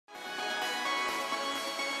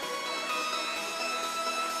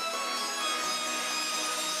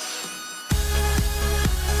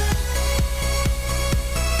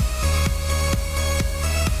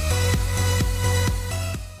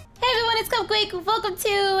iHasCupquake! Welcome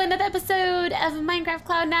to another episode of Minecraft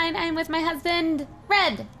Cloud 9. I'm with my husband,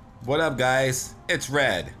 Red. What up, guys? It's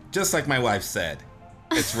Red. Just like my wife said.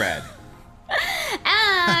 It's Red.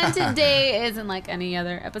 And today isn't like any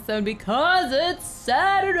other episode because it's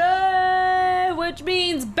Saturday, which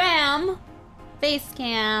means BAM! Face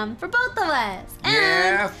cam for both of us. And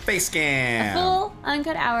yeah, face cam. a full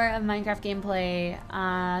uncut hour of Minecraft gameplay.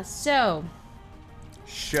 I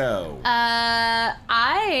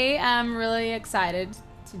am really excited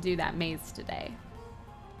to do that maze today.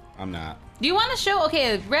 I'm not. Do you want to show?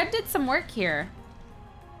 Okay, Red did some work here.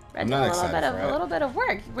 Red I'm did not a excited little bit of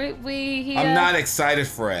work. I'm not excited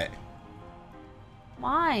for it.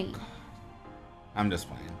 Why? I'm just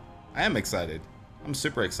playing. I am excited. I'm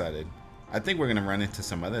super excited. I think we're gonna run into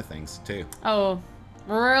some other things too. Oh,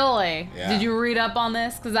 really? Yeah. Did you read up on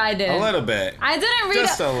this? Because I did. A little bit. I didn't read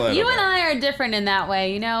Just up. a little You bit. and I are different in that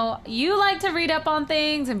way. You know, you like to read up on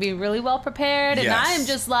things and be really well prepared, and Yes. I am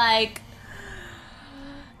just like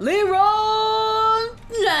Leroy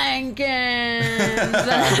Jenkins.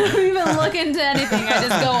 I don't even look into anything. I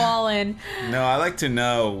just go all in. No, I like to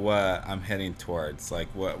know what I'm heading towards, like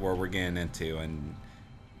where we're getting into, and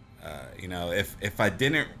you know, if I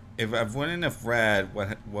wouldn't have read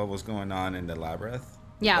what was going on in the labyrinth.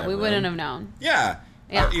 Yeah, we wouldn't room, have known. Yeah.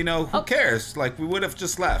 Yeah. You know, who cares? Like, we would have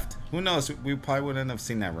just left. Who knows? We probably wouldn't have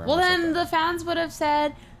seen that room. Well, or then something. the fans would have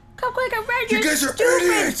said, "Cupquake, I read You guys are stupid.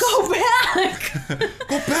 idiots. Go back.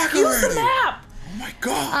 Go back Use already. the map." Oh my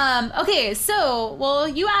god. Okay, so, well,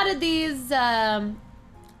 you added these Yeah,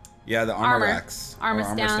 the armor racks. armor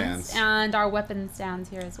or stands, and our weapon stands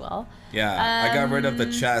here as well. Yeah, I got rid of the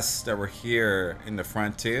chests that were here in the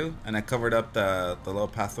front too, and I covered up the little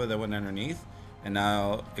pathway that went underneath, and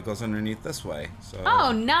now it goes underneath this way. So.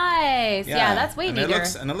 Oh, nice. Yeah, that's way neater.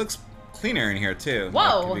 And it looks cleaner in here too.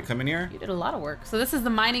 Whoa. Like, if you come in here. You did a lot of work. So this is the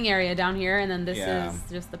mining area down here, and then this Yeah. is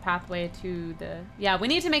just the pathway to the... Yeah, we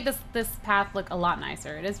need to make this path look a lot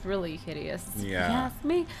nicer. It is really hideous. Yeah. Yes,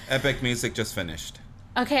 me. Epic music just finished.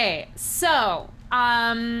 Okay, so,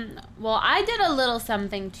 well, I did a little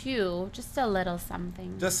something too. Just a little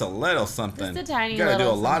something. Just a little something. Just a tiny you gotta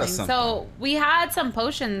little do a lot of something. something. So we had some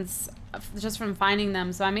potions just from finding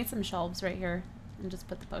them. So I made some shelves right here and just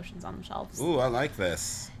put the potions on the shelves. Ooh, I like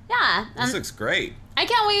this. Yeah. This looks great. I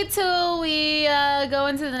can't wait till we go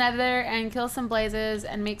into the Nether and kill some blazes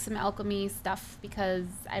and make some alchemy stuff because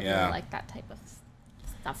I really like that type of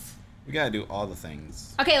stuff. We gotta do all the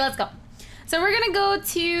things. Okay, let's go. So we're gonna go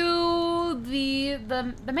to the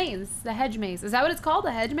maze, the hedge maze. Is that what it's called,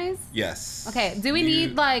 the hedge maze? Yes. Okay. Do we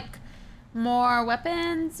need like more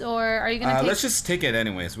weapons, or are you gonna? Take... Let's just take it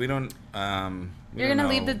anyways. We don't. You're gonna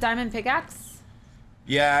leave the diamond pickaxe?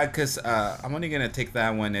 Yeah, cause I'm only gonna take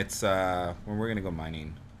that when it's when we're gonna go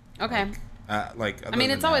mining. Okay. Like. I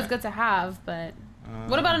mean, it's always good to have, but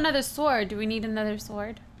what about another sword? Do we need another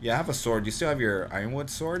sword? Yeah, I have a sword. You still have your ironwood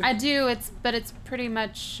sword? I do. But it's pretty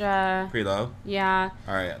much. Pretty low. Yeah.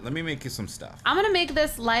 All right, let me make you some stuff. I'm gonna make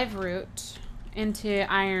this live root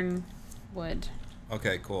into iron wood.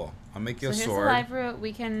 Okay, cool. I'll make you a so sword. Here's the live root.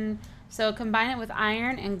 We can combine it with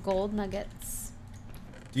iron and gold nuggets.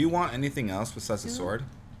 Do you want anything else besides the sword?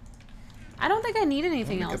 I don't think I need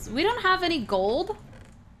anything else. We don't have any gold.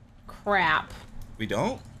 Crap. We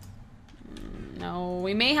don't? No,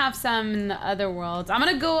 we may have some in the other worlds. I'm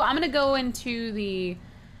gonna go into the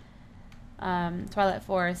Twilight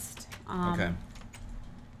Forest. Okay.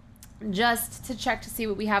 Just to check to see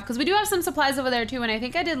what we have, because we do have some supplies over there too, and I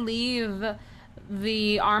think I did leave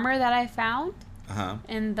the armor that I found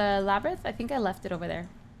in the labyrinth. I think I left it over there.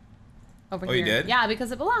 Over here. You did? Yeah,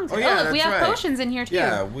 because it belongs. Oh yeah, look, we have potions in here too.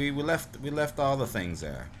 Yeah, we left all the things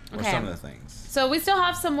there, or some of the things. So we still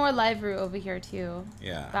have some more live root over here too.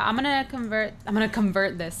 Yeah. But I'm gonna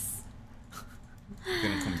convert this. You're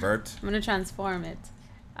gonna convert? I'm gonna transform it.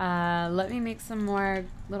 Let me make some more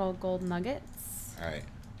little gold nuggets. All right.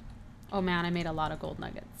 Oh man, I made a lot of gold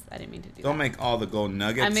nuggets. I didn't mean to do that. Don't make all the gold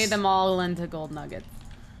nuggets. I made them all into gold nuggets.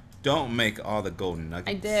 Don't make all the gold nuggets.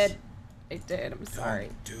 I did. I'm sorry.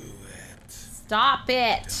 Don't do it. Stop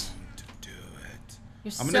it. Don't do it.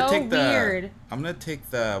 You're so weird. I'm gonna take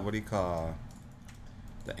the, what do you call,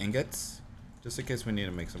 the ingots, just in case we need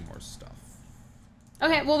to make some more stuff.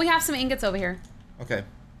 Okay, well we have some ingots over here. Okay.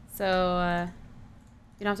 So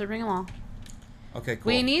you don't have to bring them all. Okay, cool.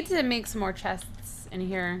 We need to make some more chests in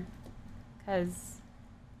here, because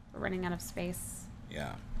we're running out of space.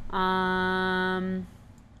 Yeah.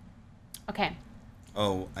 Okay.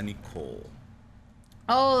 Oh, I need coal.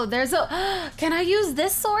 Oh, there's a... Can I use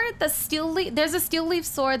this sword? The steel leaf... There's a steel leaf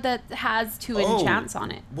sword that has 2 enchants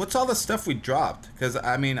on it. What's all the stuff we dropped? Because,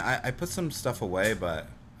 I mean, I put some stuff away, but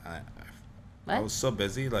What? I was so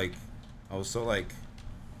busy, like, I was so like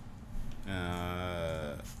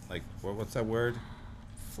what's that word?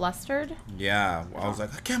 Flustered? Yeah, I was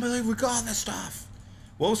like, I can't believe we got all this stuff.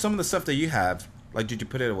 What was some of the stuff that you have? Like, did you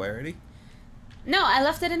put it away already? No, I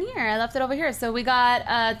left it in here. I left it over here. So we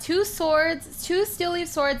got 2 swords, 2 steel leaf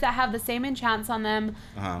swords that have the same enchants on them.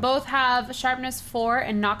 Both have sharpness 4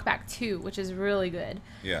 and knockback 2, which is really good.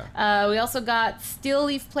 Yeah. We also got steel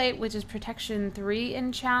leaf plate, which is protection 3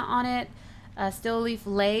 enchant on it. Steel leaf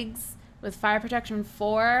legs with fire protection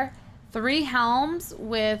 4. 3 helms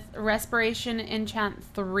with respiration enchant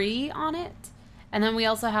 3 on it. And then we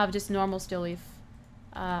also have just normal steel leaf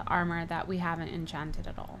armor that we haven't enchanted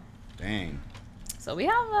at all. Dang. So we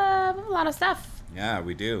have a lot of stuff. Yeah,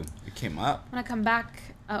 we do. It came up. I'm gonna come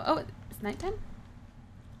back. Oh, it's nighttime?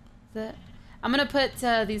 I'm gonna put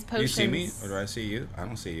these potions. Do you see me or do I see you? I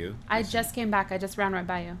don't see you. I just came back. I just ran right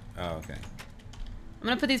by you. Oh, okay. I'm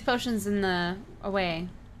gonna put these potions in the away.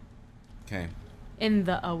 Okay. In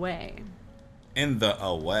the away. In the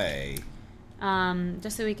away.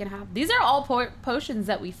 Just so we can have. These are all potions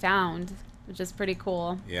that we found, which is pretty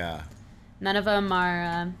cool. Yeah. None of them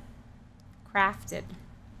are crafted.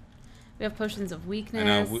 We have potions of weakness. I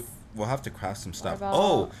know. We'll have to craft some stuff. Fireball.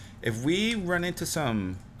 Oh, if we run into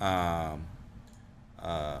some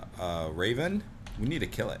raven, we need to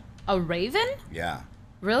kill it. A raven? Yeah.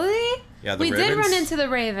 Really? Yeah. We did run into the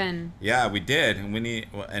raven. Yeah, we did, and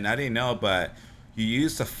and I didn't know, but you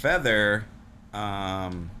use a feather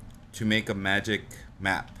to make a magic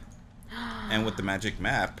map, and with the magic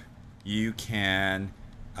map, you can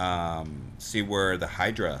see where the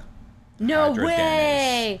Hydra. No Hydra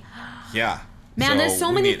way! Yeah. Man, there's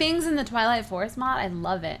so many things in the Twilight Forest mod. I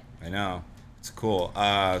love it. I know. It's cool.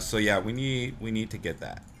 So yeah, we need to get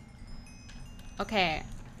that. Okay.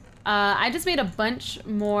 I just made a bunch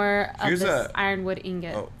more of this ironwood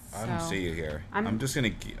ingot. Oh, I don't see you here. I'm just gonna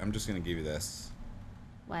give you this.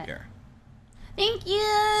 What? Here. Thank you.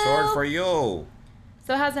 Sword for you.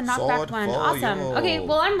 So it has a knockback Sword one. for Awesome. you. Okay,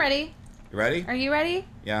 well I'm ready. You ready? Are you ready?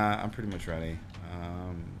 Yeah, I'm pretty much ready.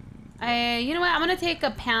 You know what? I'm gonna take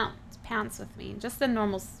a pants with me. Just the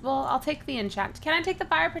normal. Well, I'll take the enchant. Can I take the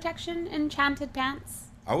fire protection enchanted pants?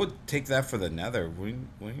 I would take that for the Nether. Wouldn't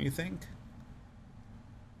you think?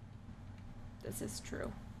 This is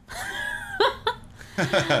true.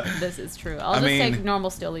 This is true. I'll just take normal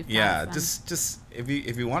steel leaf pants. Yeah, then. just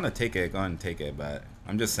if you want to take it, go ahead and take it. But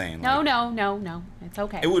I'm just saying. No, like, no. It's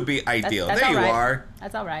okay. It would be ideal. That's there you all right. are.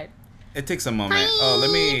 That's all right. It takes a moment. Hi. Oh, let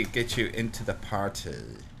me get you into the party.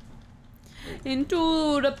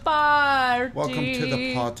 Into the party. Welcome to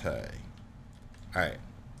the party. All right.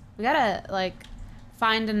 We gotta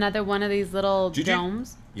find another one of these little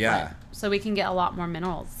domes. Yeah. So we can get a lot more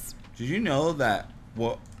minerals. Did you know that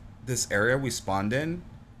this area we spawned in,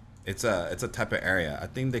 it's a type of area. I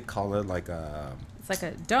think they call it like a. It's like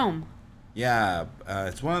a dome. Yeah,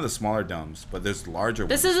 it's one of the smaller domes, but there's larger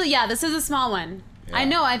ones. This is a small one. Yeah. I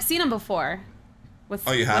know. I've seen them before.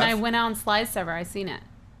 Oh, you have? When I went out on Sly server, I seen it.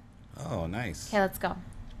 Oh, nice. Okay, let's go.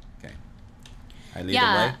 Okay. I lead the way?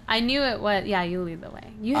 Yeah, I knew it was. Yeah, you lead the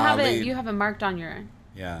way. You have it. You have it marked on your.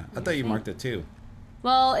 Yeah, I thought you marked it too.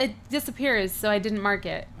 Well, it disappears, so I didn't mark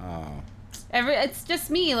it. Oh. It's just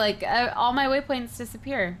me. All my waypoints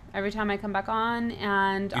disappear every time I come back on,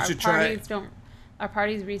 and our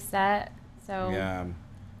parties reset. So. Yeah.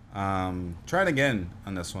 Try it again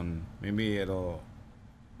on this one. Maybe it'll.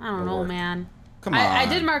 I don't know, man. Come on. I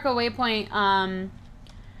did mark a waypoint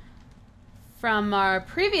from our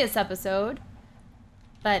previous episode,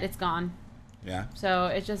 but it's gone. Yeah. So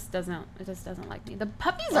it just doesn't like me. The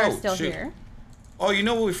puppies are still here. Oh, you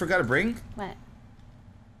know what we forgot to bring? What?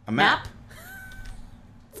 A map.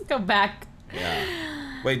 Let's go back.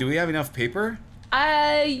 Yeah. Wait, do we have enough paper?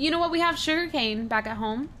 You know what? We have sugarcane back at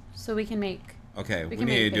home, so we can make. Okay, we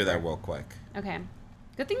need to do that real quick. Okay.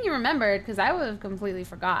 Good thing you remembered, because I would have completely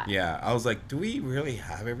forgot. Yeah, I was like, do we really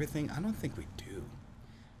have everything? I don't think we do.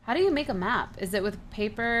 How do you make a map? Is it with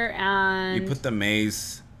paper and... You put the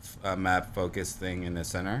maze map focus thing in the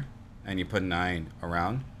center, and you put 9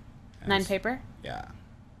 around. 9 paper? Yeah.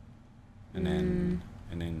 And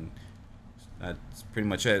then that's pretty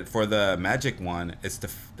much it. For the magic one, it's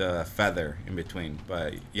the feather in between,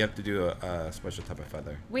 but you have to do a special type of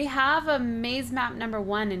feather. We have a maze map number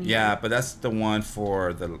 1 in here. Yeah, but that's the one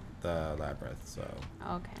for the labyrinth. So.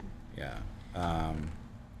 Okay. Yeah.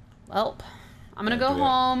 Well, I'm gonna go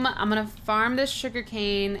home. I'm gonna farm this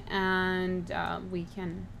sugarcane, and we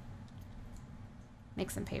can make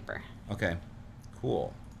some paper. Okay.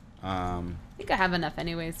 Cool. I think I have enough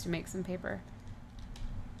anyways to make some paper.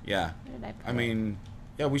 Yeah. Where did I put I mean,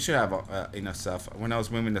 Yeah, we should have enough stuff. When I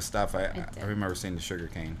was moving the stuff, I remember seeing the sugar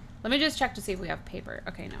cane. Let me just check to see if we have paper.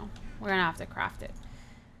 Okay, no. We're gonna have to craft it.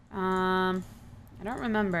 I don't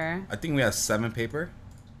remember. I think we have 7 paper.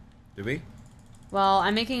 Do we? Well,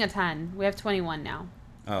 I'm making a 10. We have 21 now.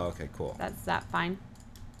 Oh, okay, cool. That's that fine.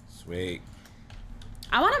 Sweet.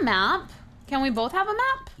 I want a map. Can we both have a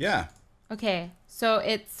map? Yeah. Okay, so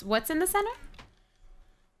it's what's in the center?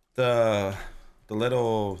 The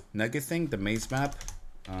little nugget thing, the maze map.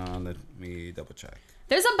 Let me double check.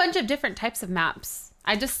 There's a bunch of different types of maps.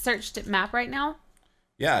 I just searched it map right now.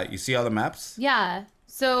 Yeah, you see all the maps? Yeah.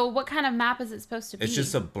 So what kind of map is it supposed to be? It's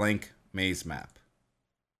just a blank maze map.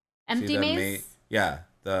 Empty maze? Yeah,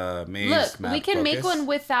 the maze Look, map we can focus. make one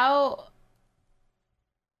without...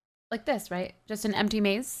 Like this, right? Just an empty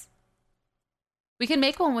maze? We can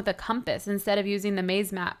make one with a compass instead of using the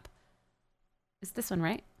maze map. It's this one,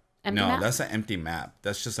 right? Empty map? That's an empty map.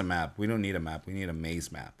 That's just a map. We don't need a map. We need a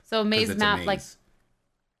maze map. So maze map, like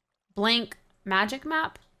blank magic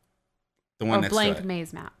map? The one or next blank to it.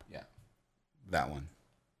 maze map? Yeah, that one.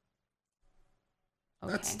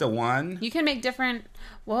 Okay. That's the one. You can make different...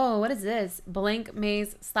 Whoa, what is this? Blank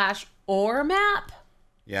maze / ore map?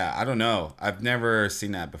 Yeah, I don't know. I've never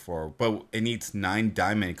seen that before. But it needs 9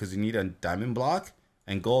 diamond because you need a diamond block.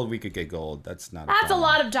 And gold, we could get gold. That's not That's a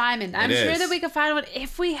lot of diamond. I'm sure is. that we could find one.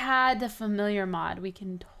 If we had the familiar mod, we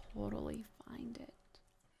can totally find it.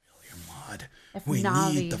 Familiar mod. If We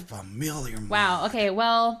Navi. need the familiar mod. Wow, okay,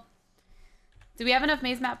 well... Do we have enough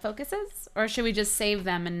maze map focuses? Or should we just save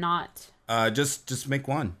them and not... Just make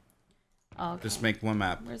one. Oh, okay. Just make one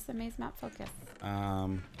map. Where's the maze map focus?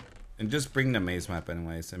 And just bring the maze map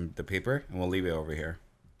anyways and the paper, and we'll leave it over here.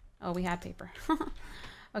 Oh, we had paper.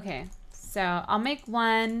 Okay, so I'll make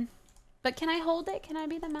one. But can I hold it? Can I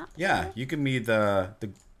be the map? Yeah, holder? you can be the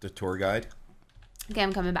tour guide. Okay,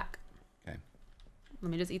 I'm coming back. Okay. Let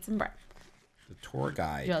me just eat some bread. The tour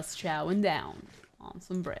guide. Just chowing down on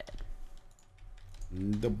some bread.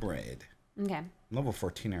 The bread. Okay. I'm level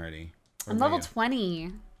 14 already. I'm level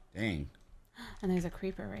 20. Dang. And there's a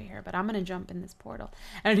creeper right here, but I'm gonna jump in this portal.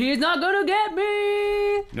 And he's not gonna get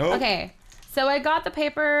me! Nope. Okay, so I got the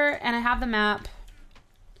paper and I have the map.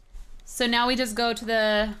 So now we just go to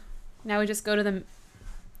the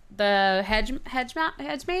hedge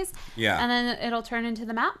maze. Yeah. And then it'll turn into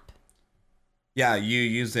the map. Yeah, you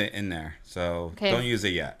use it in there. So Okay. don't use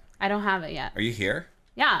it yet. I don't have it yet. Are you here?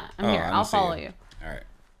 Yeah, I'm here. I don't I'll see follow you. All right.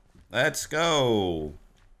 Let's go.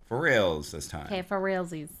 For reals this time. Okay, for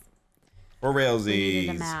realsies. For We realsies.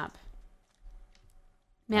 needed a map.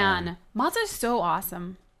 Man, mods are so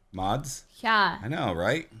awesome. Mods? Yeah. I know,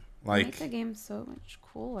 right? They Like, make the game so much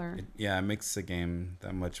cooler. it makes the game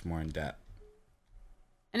that much more in depth.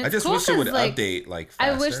 And I it's just cool wish it would 'cause, like, update like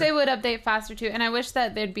faster. I wish they would update faster too, and I wish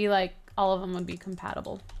that they'd be like all of them would be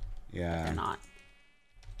compatible. But Yeah. they're not.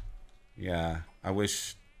 Yeah. I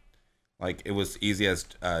wish like it was easy as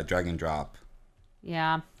drag and drop.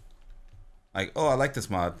 Yeah. Like, oh, I like this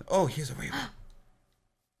mod. Oh, here's a raven.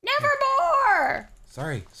 Nevermore!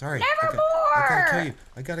 Sorry. Nevermore!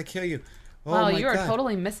 I gotta kill you. Oh Wow, my you are God.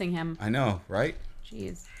 totally missing him. I know, right?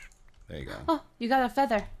 Jeez. There you go. Oh, you got a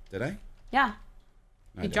feather. Did I? Yeah. No, I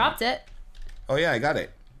You didn't. dropped it. Oh yeah, I got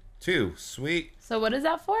it. 2. Sweet. So what is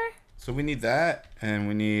that for? So we need that, and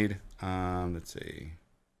we need let's see.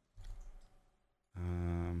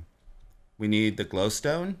 We need the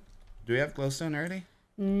glowstone. Do we have glowstone already?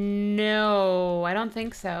 No, I don't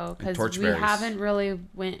think so. And Because we torchberries. haven't really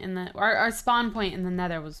went in the... Our spawn point in the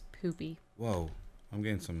nether was poopy. Whoa, I'm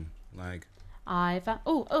getting some lag. I found...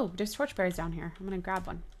 Oh, there's torchberries down here. I'm going to grab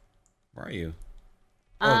one. Where are you?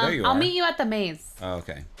 Oh, there you are. I'll meet you at the maze. Oh,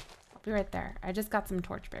 okay. I'll be right there. I just got some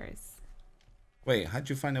torchberries. Wait, how'd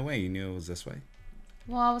you find a way? You knew it was this way?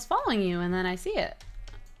 Well, I was following you and then I see it.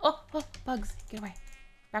 Oh, bugs. Get away.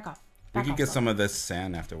 Back off. We Back could off, get bug. some of this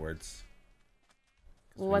sand afterwards.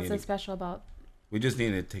 Well, we what's need so to- special about... We just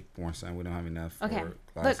need to take more sand. We don't have enough. Okay. For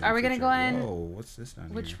glass Look, in are the we gonna future. go in- Whoa, what's this down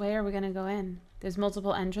Which here? way are we going to go in? There's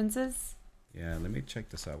multiple entrances. Yeah, let me check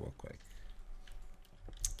this out real quick.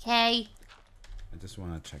 Okay. I just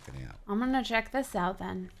want to check it out. I'm going to check this out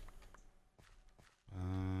then.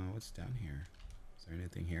 What's down here? Is there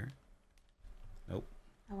anything here? Nope.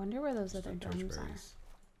 I wonder where those Just other the domes torchberries.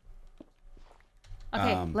 are.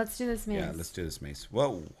 Okay, let's do this maze. Yeah, let's do this maze.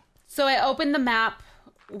 Whoa. So I opened the map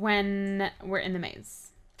when we're in the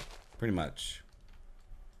maze. Pretty much.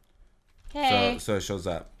 Okay. So it shows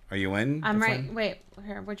up. Are you in? I'm the right. front? Wait,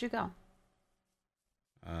 here, where'd you go?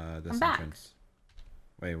 This I'm back. entrance.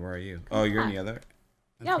 Wait, where are you? Oh, you're in the other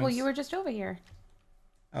Yeah, well, entrance? you were just over here.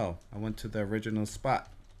 Oh, I went to the original spot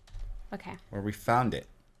Okay. where we found it.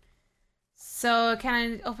 So can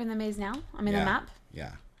I open the maze now? I mean the map?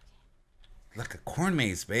 Yeah. Look, a corn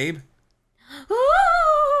maze, babe.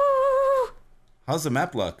 Ooh! How's the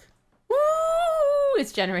map look? Ooh!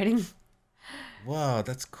 It's generating. Whoa,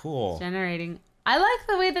 that's cool. It's generating. I like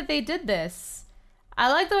the way that they did this.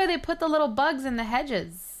 I like the way they put the little bugs in the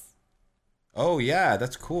hedges. Oh, yeah,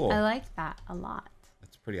 that's cool. I like that a lot.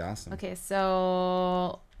 That's pretty awesome. Okay,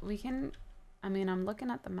 so we can... I mean, I'm looking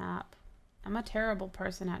at the map. I'm a terrible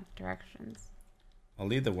person at directions. I'll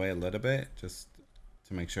lead the way a little bit, just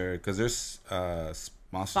to make sure, because there's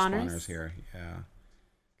monster spawners here. Yeah.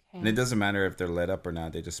 Okay. And it doesn't matter if they're lit up or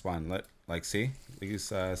not. They just spawn lit. Like, see?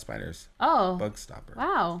 These spiders. Oh. Bug stopper.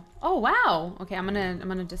 Wow. Oh, wow. Okay, I'm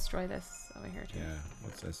gonna destroy this over here too. Yeah.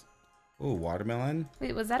 What's this? Ooh, watermelon.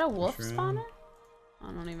 Wait, was that a wolf Mushroom. spawner?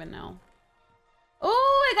 I don't even know.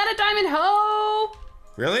 Oh, I got a diamond hoe.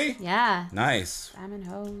 Really? Yeah. Nice. Diamond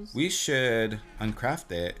hose. We should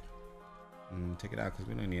uncraft it and take it out because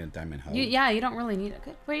we don't need a diamond hoe. Yeah, you don't really need it.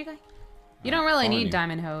 Good. Where are you going? You don't really need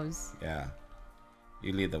diamond hose. Yeah.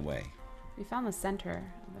 You lead the way. We found the center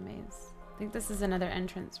of the maze. I think this is another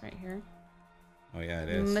entrance right here. Oh, yeah, it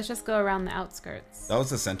is. Let's just go around the outskirts. That was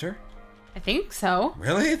the center? I think so.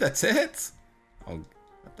 Really? That's it? Oh,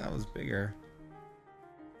 I thought that was bigger.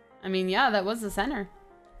 I mean, yeah, that was the center.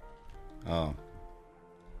 Oh.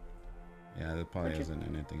 Yeah, there probably isn't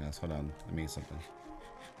anything else. Hold on. Let me eat something.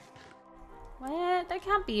 What? That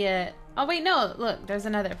can't be it. Oh, wait, no. Look, there's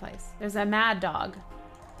another place. There's a mad dog.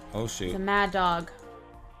 Oh, shoot. It's a mad dog.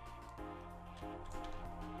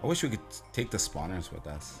 I wish we could take the spawners with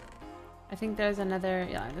us. I think there's another,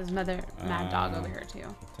 there's another mad dog over here too.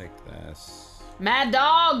 I'll take this. Mad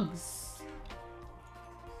dogs!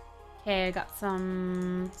 Okay, I got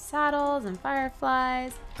some saddles and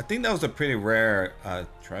fireflies. I think that was a pretty rare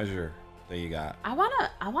treasure that you got. I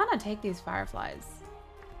wanna take these fireflies.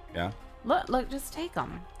 Yeah? Look, just take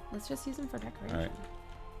them. Let's just use them for decoration. All right.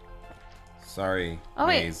 Sorry. Oh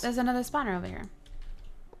wait, maze. there's another spawner over here.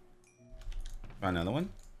 Found another one?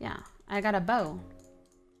 Yeah, I got a bow.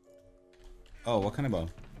 Oh, what kind of bow?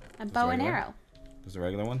 A bow and arrow. Just a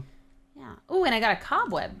regular one? Yeah. Ooh, and I got a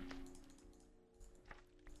cobweb.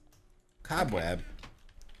 Cobweb? Okay.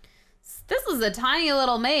 This is a tiny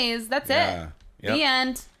little maze. That's it. Yep. The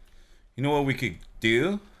end. You know what we could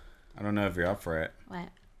do? I don't know if you're up for it. What?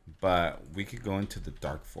 But we could go into the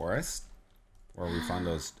dark forest where we found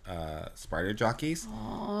those spider jockeys.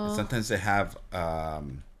 Oh. And sometimes they have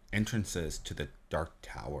entrances to the dark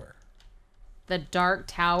tower. The dark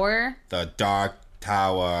tower? The dark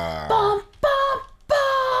tower. Bum, bum, bum!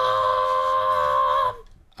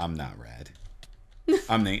 I'm not red.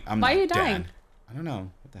 I'm Why not are you dead. dying? I don't know.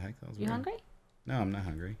 What the heck? That was You weird. hungry? No, I'm not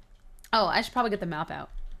hungry. Oh, I should probably get the map out.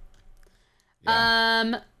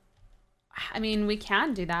 Yeah. I mean, we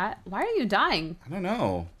can do that. Why are you dying? I don't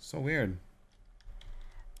know. So weird.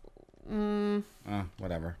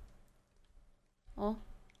 Whatever. Well,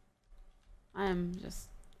 I'm just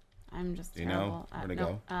Do you terrible. know where to no,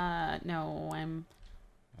 go? No,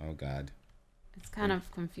 Oh God. It's kind of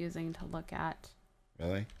confusing to look at.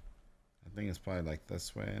 Really? I think it's probably like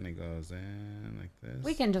this way, and it goes in like this.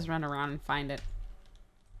 We can just run around and find it.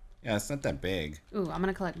 Yeah, it's not that big. Ooh, I'm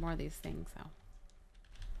gonna collect more of these things though.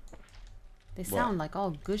 They sound like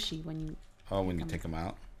all gushy when you. Oh, when you take them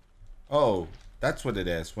out. Oh, that's what it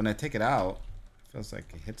is. When I take it out, it feels like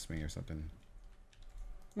it hits me or something.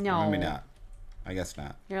 No. Or maybe not. I guess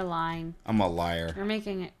not. You're lying. I'm a liar. You're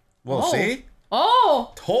making it. Well, see?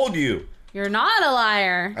 Oh! Told you. You're not a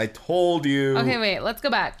liar. I told you. Okay, wait. Let's go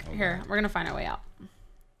back. Oh, Here, God. we're gonna find our way out.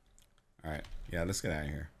 All right. Yeah, let's get out of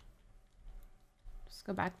here. Just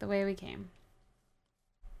go back the way we came.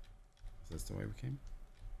 Is this the way we came?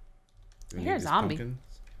 Do I we hear need a these zombie. pumpkins?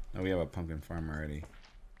 No, we have a pumpkin farm already.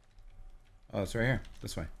 Oh, it's right here.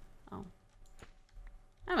 This way. Oh.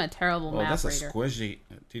 I'm a terrible Oh, map that's reader. a squishy.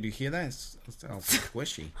 Did you hear that? It's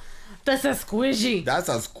squishy. That's a squishy. That's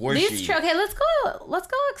a squishy. Okay, let's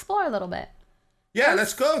go explore a little bit. Yeah,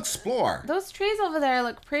 let's go explore. Those trees over there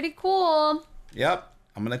look pretty cool. Yep.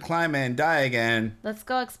 I'm going to climb it and die again. Let's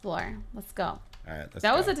go explore. Let's go. All right, let's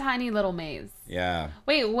That go. was a tiny little maze. Yeah.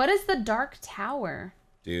 Wait, what is the dark tower?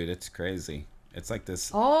 Dude, it's crazy. It's like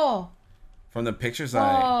this. Oh. From the pictures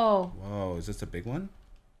Whoa. Whoa, is this a big one?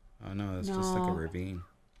 Oh, no, it's just like a No. ravine.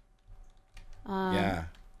 Yeah.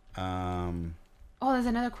 Oh, there's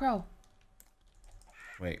another crow.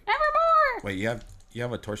 Wait. Nevermore. Wait, you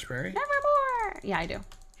have a torchberry? Nevermore. Yeah, I do.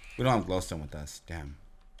 We don't have glowstone with us. Damn.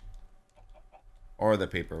 Or the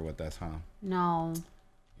paper with us, huh? No.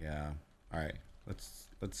 Yeah. All right.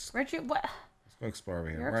 Let's Where'd you? What? go explore over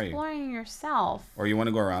here. You're Where are you? exploring yourself. Or you want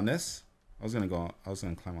to go around this? I was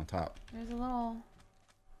gonna climb on top. There's a little...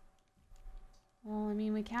 Well, I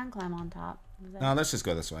mean, we can climb on top. No, let's just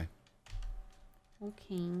go this way.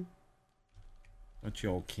 Okay. Don't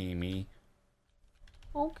you okay me?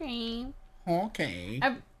 Okay. Okay.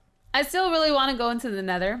 I still really want to go into the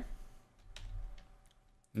Nether.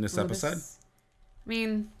 In this episode? I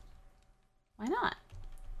mean, why not?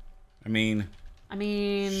 I mean,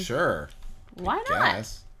 sure. Why not?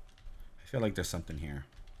 Guess. I feel like there's something here.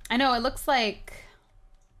 I know, it looks like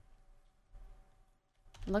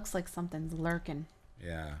something's lurking.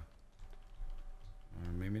 Yeah.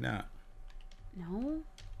 Or maybe not. No?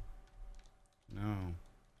 No.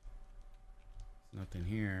 There's nothing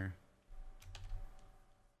here.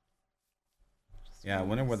 Yeah, I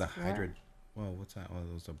wonder where the Hydra... Whoa, what's that? Oh,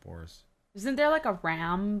 those are boars. Isn't there like a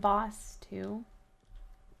ram boss too?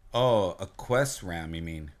 Oh, a quest ram, you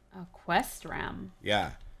mean? A quest ram?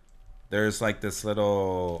 Yeah. There's like this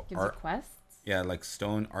little... Gives you quests? Yeah, like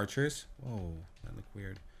stone archers. Whoa, that looked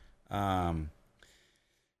weird. And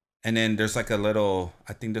then there's like a little...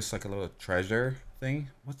 I think there's like a little treasure thing.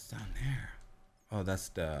 What's down there? Oh, that's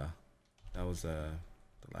the... That was the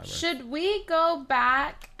library. Should we go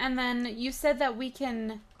back and then you said that we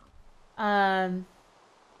can...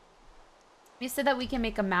 You said that we can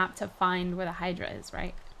make a map to find where the Hydra is,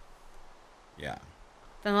 right? Yeah.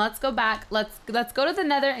 Then let's go back. Let's go to the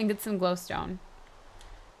Nether and get some glowstone.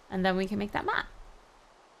 And then we can make that map.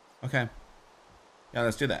 Okay. Yeah,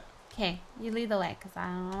 let's do that. Okay, you lead the way because I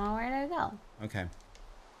don't know where to go. Okay.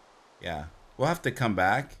 Yeah. We'll have to come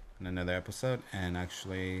back in another episode and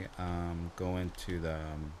actually go into the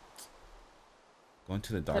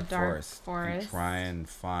dark forest and try and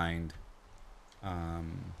find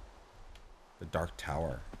the dark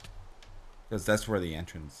tower, because that's where the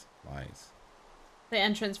entrance lies. The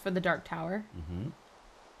entrance for the dark tower. Mm-hmm.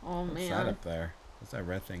 Oh man. What's that up there? What's that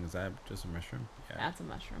red thing? Is that just a mushroom? Yeah. That's a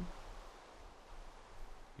mushroom.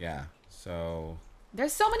 Yeah. So.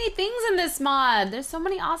 There's so many things in this mod. There's so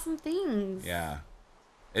many awesome things. Yeah.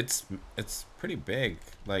 It's pretty big.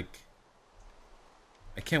 Like,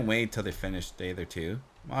 I can't wait till they finish the Aether 2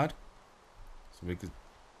 mod, so we could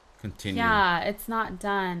continue. Yeah, it's not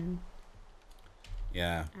done.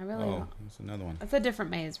 Yeah. I really. Oh, there's another one. It's a different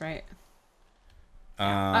maze, right?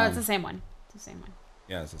 Oh, it's the same one. It's the same one.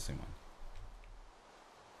 Yeah, it's the same one.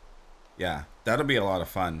 Yeah, that'll be a lot of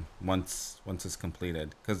fun once it's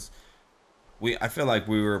completed, because I feel like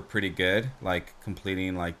we were pretty good, like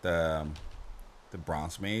completing like the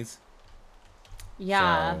bronze maze.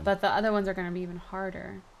 Yeah, So, but the other ones are gonna be even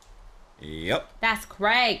harder. Yep. That's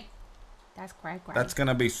great. That's great. That's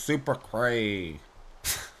gonna be super cray.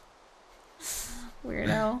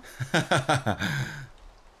 Weirdo.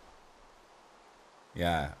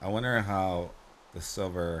 Yeah, I wonder how the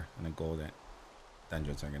silver and the golden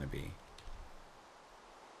dungeons are gonna be.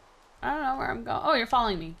 I don't know where I'm going. Oh, you're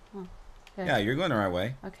following me. Oh, good. Yeah, you're going the right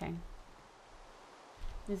way. Okay.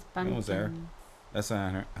 This Almost there. That's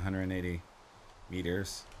 180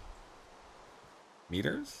 meters.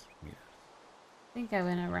 Meters? Meters. I think I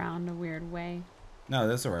went around a weird way. No,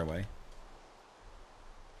 that's the right way.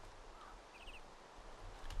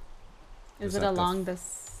 Is it along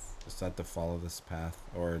this? Just have to follow this path,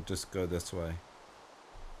 or just go this way.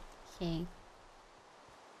 Okay.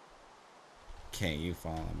 Okay, you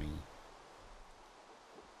follow me.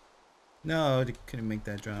 No, they couldn't make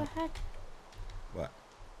that jump. What the heck? What?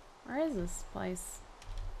 Where is this place?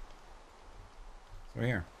 We're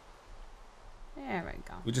here. There we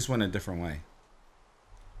go. We just went a different way.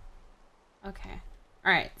 Okay.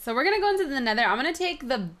 All right. So we're gonna go into the Nether. I'm gonna take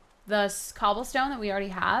the cobblestone that we already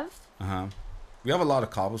have. We have a lot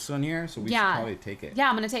of cobblestone here, so we should probably take it.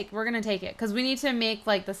 Yeah, we're gonna take it because we need to make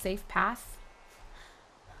like the safe path.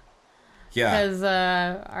 Yeah. Because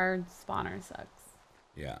our spawner sucks.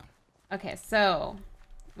 Yeah. Okay, so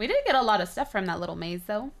we did get a lot of stuff from that little maze,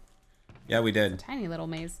 though. Yeah, we did. Tiny little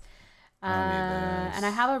maze. And I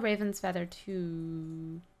have a raven's feather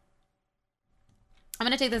too. I'm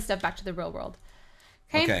gonna take this stuff back to the real world.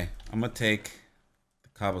 Okay. I'm gonna take the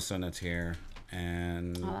cobblestone that's here,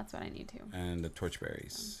 and that's what I need to. And the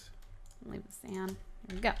torchberries. Leave the sand.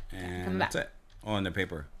 There we go. And that's it. Oh, and the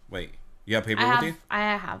paper. Wait, you have paper with you? I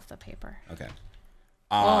have the paper. Okay.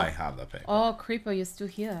 I have the paper. Oh, Creeper, you're still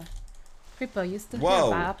here. Creeper, you're still Whoa.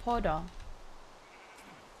 here by a portal.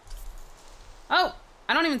 Oh,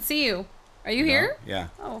 I don't even see you. Are you here? Yeah.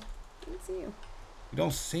 Oh, I didn't see you. You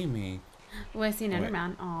don't see me. Oh, I see an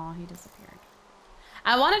Enderman. Oh, he disappeared.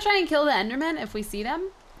 I want to try and kill the Endermen if we see them.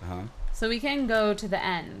 So we can go to the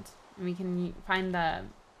end and we can find the.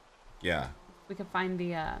 Yeah. We can find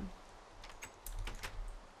the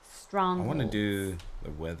stronghold. I want to do the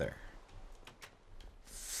wither.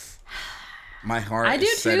 My heart I do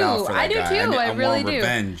is set too. out for that I do guy. too. I really want do.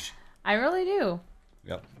 revenge. I really do.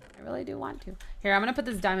 Yep. I really do want to. Here, I'm gonna put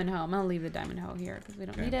this diamond hoe. I'm gonna leave the diamond hoe here because we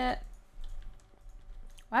don't need it.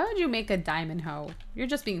 Why would you make a diamond hoe? You're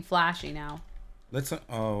just being flashy now. Let's.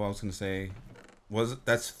 Oh, I was gonna say,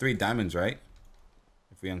 that's 3 diamonds, right?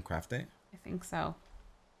 If we uncraft it. I think so.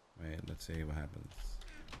 Wait, let's see what happens.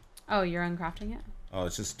 Oh, you're uncrafting it? Oh,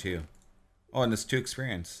 it's just 2. Oh, and it's 2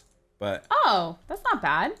 experience. But oh, that's not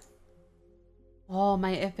bad. Oh,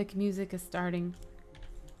 my epic music is starting.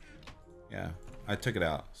 Yeah, I took it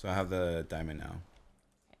out, so I have the diamond now.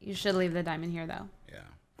 You should leave the diamond here, though.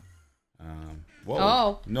 Yeah. Whoa.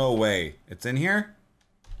 Oh. No way. It's in here?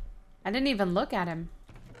 I didn't even look at him.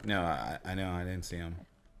 No, I know. I didn't see him.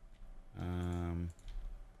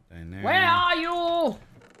 In there. Where are you?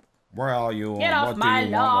 Where are you? Get off what my do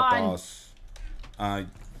you want lawn. with us?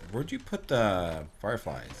 Where'd you put the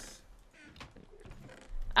fireflies?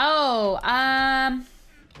 Oh, Where are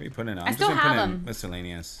you putting it? I still have them.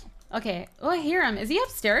 Miscellaneous. Okay. Oh, I hear him. Is he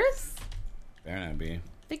upstairs? Better not be. I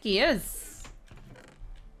think he is.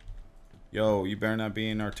 Yo, you better not be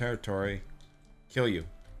in our territory. Kill you.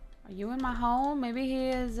 Are you in my home? Maybe he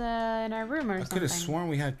is in our room or I something. could have sworn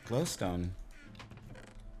we had glowstone.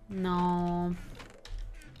 No.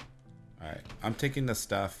 Alright, I'm taking the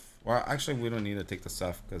stuff. Well, actually, we don't need to take the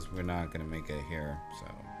stuff because we're not going to make it here. So,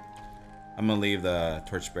 I'm going to leave the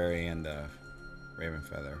torchberry and the raven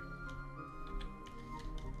feather.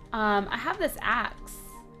 I have this axe.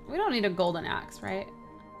 We don't need a golden axe, right?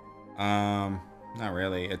 Not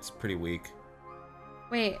really. It's pretty weak.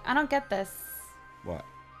 Wait, I don't get this. What?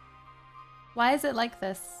 Why is it like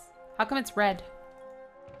this? How come it's red?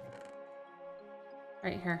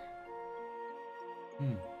 Right here.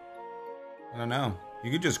 I don't know.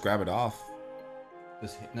 You could just grab it off.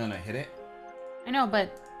 Just hit, no, hit it. I know,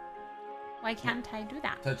 but why can't I do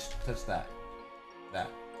that? Touch that. That.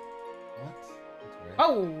 What? That's weird.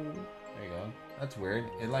 Oh! There you go. That's weird.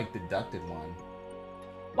 It like deducted one.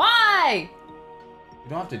 Why? You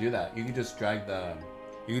don't have to do that. You can just drag the.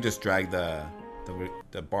 You can just drag the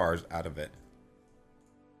bars out of it.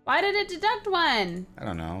 Why did it deduct one? I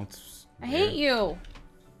don't know. It's I weird. hate you.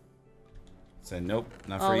 Said nope,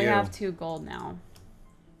 not Oh, for we you. have 2 gold now.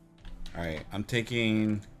 All right, I'm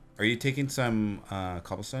taking. Are you taking some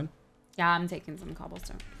cobblestone? Yeah, I'm taking some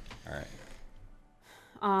cobblestone. All right.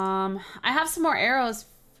 I have some more arrows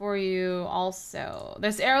for you also.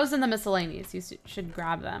 There's arrows in the miscellaneous. You should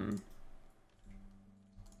grab them.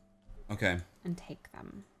 Okay. And take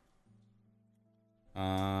them.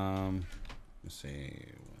 Let's see.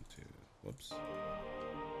 1, 2. Whoops.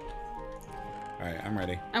 All right, I'm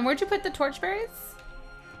ready. And where'd you put the torchberries?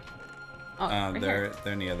 Oh, right they're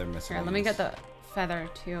here. in the other miscellaneous. Here, let me get the feather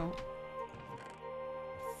too.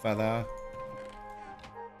 Feather.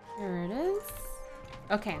 Here it is.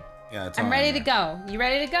 Okay. Yeah, it's. I'm ready to go. You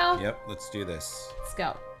ready to go? Yep. Let's do this. Let's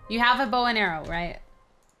go. You have a bow and arrow, right?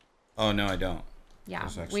 Oh no, I don't. Yeah,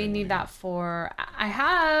 There's actually we need one that for. I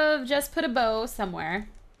have just put a bow somewhere.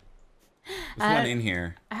 There's one in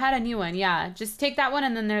here. I had a new one. Yeah, just take that one,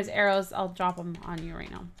 and then there's arrows. I'll drop them on you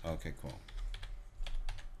right now. Okay, cool.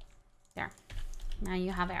 There. Now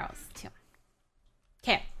you have arrows too.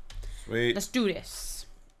 Okay. Sweet. Let's do this.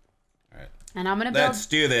 All right. And I'm gonna build. Let's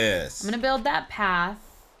do this. I'm gonna build that path.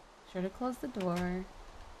 Sure to close the door.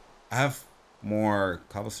 I have more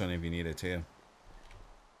cobblestone if you need it too.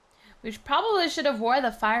 We probably should have wore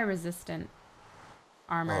the fire resistant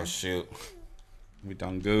armor. Oh shoot. We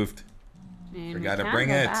done goofed. I mean, Forgot to we can bring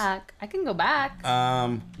go it. back. I can go back.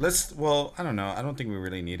 Well, I don't know. I don't think we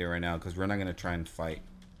really need it right now because we're not gonna try and fight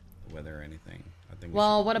the weather or anything. I think.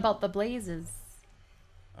 Well, what about the blazes?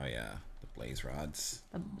 Oh yeah, the blaze rods.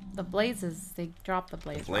 The blazes. They drop the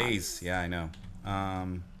blaze. Blaze. rods. Yeah, I know.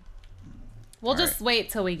 We'll just wait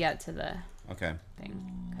till we get to the okay.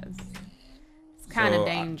 thing because it's kind of So,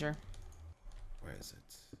 danger. Where is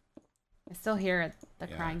it? I still hear the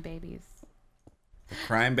crying babies. The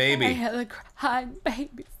crying baby. I hear the crying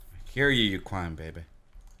babies. Hear you, you crying baby.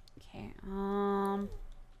 Okay. I'm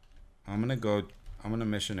gonna go. I'm on a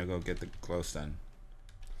mission to go get the glowstone.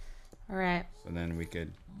 All right. So then we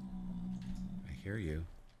could. I hear you.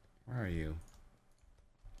 Where are you?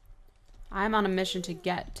 I'm on a mission to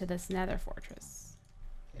get to this Nether fortress.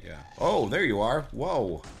 Yeah. Oh, there you are.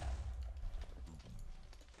 Whoa.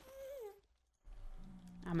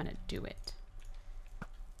 I'm gonna do it.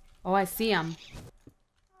 Oh, I see him.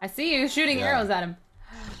 I see you shooting arrows at him.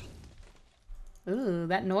 Ooh,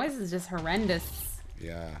 that noise is just horrendous.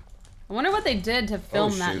 Yeah. I wonder what they did to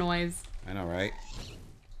film that shoot. noise. I know, right?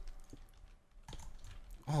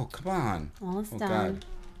 Oh, come on. Almost Oh, done. God.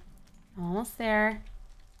 Almost there.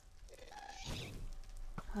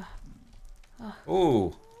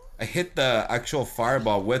 Ooh, I hit the actual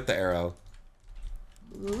fireball with the arrow.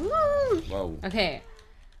 Ooh. Whoa. Okay.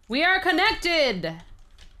 We are connected.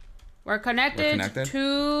 We're connected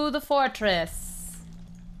to the fortress.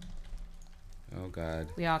 Oh god.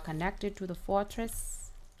 We are connected to the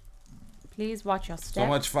fortress. Please watch your step. So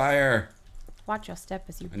much fire. Watch your step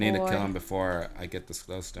as you I need to kill him before I get this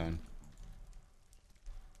glowstone.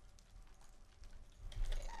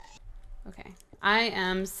 Okay. I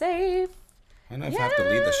am safe. I don't know if I have to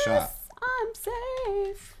lead the shot. I'm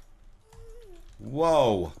safe.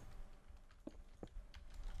 Whoa.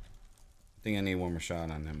 I think I need one more shot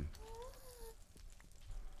on him.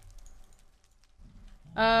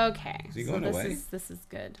 Okay. Is he going away? This is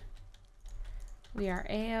good. We are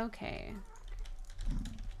A-okay.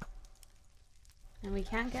 And we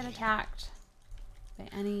can't get attacked by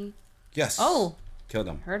any... Yes. Oh. Killed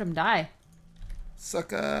him. Heard him die.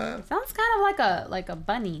 Sucker. Sounds kind of like a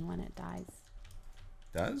bunny when it dies.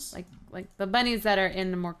 Does? Like the bunnies that are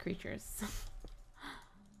in more creatures.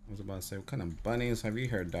 I was about to say, what kind of bunnies have you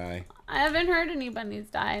heard die? I haven't heard any bunnies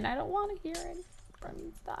die, and I don't want to hear any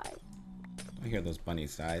bunnies die. I hear those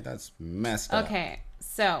bunnies die. That's messed up. Okay,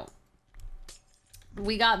 so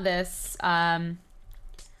we got this. I'm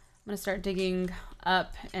gonna start digging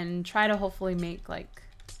up and try to hopefully make like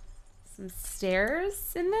some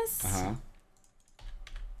stairs in this. Uh-huh.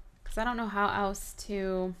 Because I don't know how else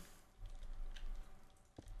to...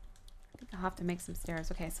 I think I'll have to make some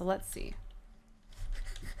stairs. Okay, so let's see.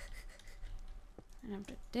 I have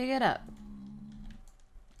to dig it up.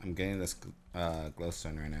 I'm getting this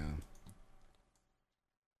glowstone right now.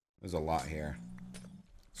 There's a lot here.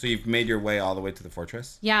 So you've made your way all the way to the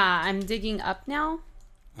fortress? Yeah, I'm digging up now.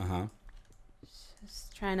 Uh-huh.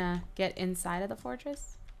 Just trying to get inside of the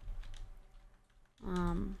fortress.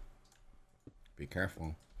 Be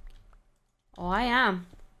careful. Oh, I am.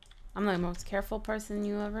 I'm the most careful person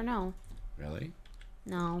you ever know. Really?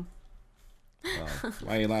 No. Well,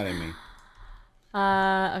 why are you lying to me?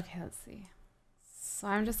 Okay, let's see. So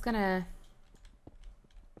I'm just gonna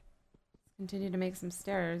continue to make some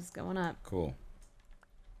stairs going up. Cool.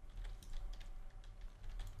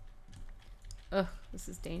 Ugh, this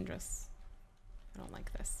is dangerous. I don't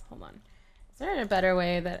like this. Hold on. Is there a better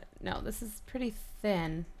way that... No, this is pretty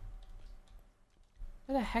thin.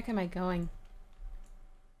 Where the heck am I going?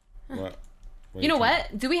 What? You know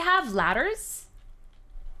what? Do we have ladders?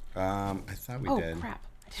 I thought we did. Oh, crap.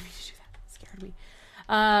 I didn't mean to do that. It scared me.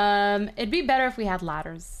 It'd be better if we had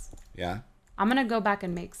ladders. Yeah? I'm gonna go back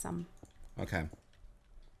and make some. Okay.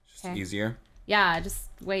 Just Okay. easier? Yeah, just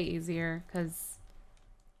way easier, because...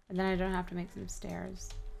 And then I don't have to make some stairs.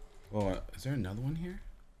 Oh, is there another one here?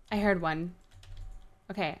 I heard one.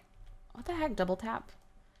 Okay. What the heck? Double tap?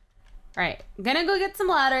 Alright. Gonna go get some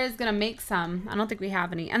ladders. Gonna make some. I don't think we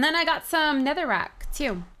have any. And then I got some netherrack,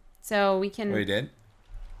 too. So we can... Oh, you did?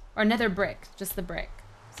 Or nether brick. Just the brick.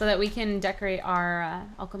 So that we can decorate our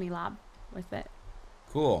alchemy lab with it.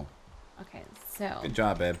 Cool. Okay, so... Good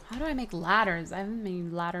job, babe. How do I make ladders? I haven't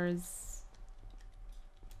made ladders...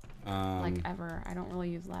 like ever. I don't really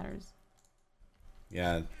use ladders.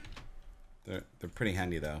 Yeah. They're pretty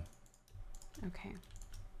handy, though. Okay.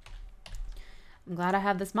 I'm glad I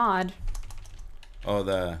have this mod. Oh,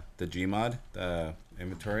 the G mod? The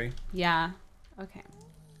inventory? Yeah. Okay.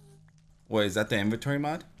 What, is that the inventory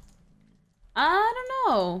mod? I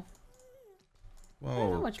don't know. Whoa. I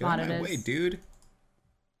don't know which get mod out of it my way, is. dude.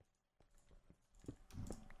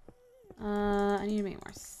 I need to make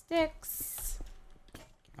more sticks.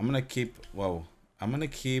 I'm gonna keep... Whoa. I'm gonna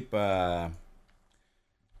keep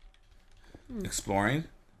exploring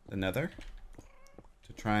the nether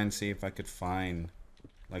to try and see if I could find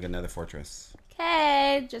like another fortress.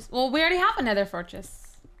 Okay, well, we already have another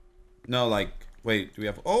fortress. No, like, wait, do we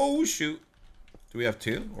have... Oh, shoot. Do we have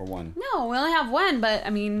two or one? No, we only have one, but I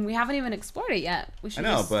mean, we haven't even explored it yet. We I should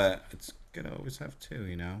know, just... but it's gonna always have two,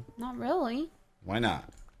 you know? Not really. Why not?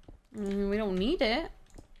 I mean, we don't need it.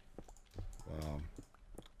 Well,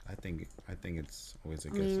 I think it's always a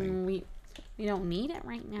good thing. We don't need it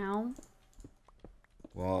right now.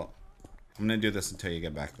 Well, I'm gonna do this until you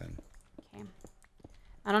get back then. Okay.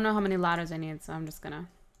 I don't know how many ladders I need, so I'm just gonna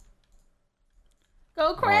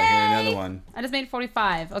go crazy. Oh, I hear another one. I just made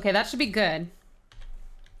 45. Okay, that should be good.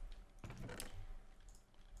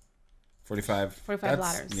 45. 45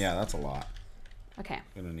 ladders. Yeah, that's a lot. Okay.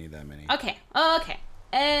 We don't need that many. Okay. Okay.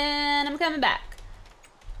 And I'm coming back.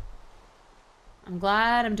 I'm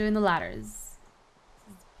glad I'm doing the ladders.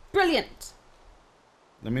 Brilliant.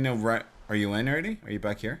 Let me know, right? Are you in already? Are you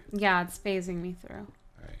back here? Yeah, it's phasing me through.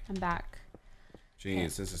 All right. I'm back.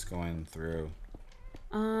 Jeez, this is going through.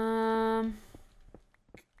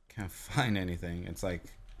 Can't find anything. It's like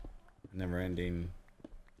never-ending.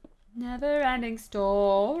 Never-ending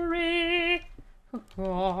story.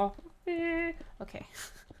 Okay.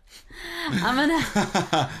 I'm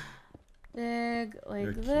gonna dig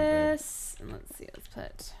like this. And let's see. Let's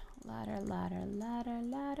put ladder.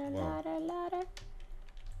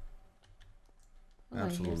 Oh,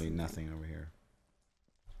 Absolutely nothing over here.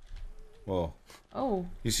 Whoa. Oh.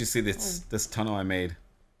 You should see this tunnel I made.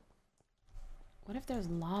 What if there's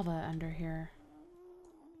lava under here?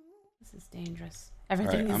 This is dangerous.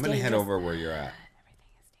 Everything is I'm gonna dangerous. head over where you're at.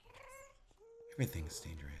 Everything Everything's is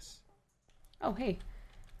dangerous. dangerous. Oh, hey.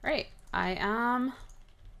 Right. I am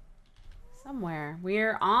somewhere.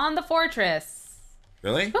 We're on the fortress.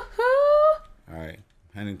 Really? Woohoo! Alright.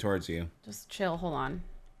 Heading towards you. Just chill. Hold on.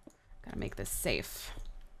 Gotta make this safe.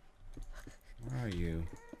 Where are you?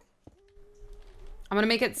 I'm gonna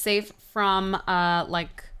make it safe from,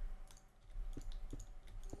 like...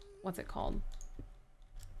 What's it called?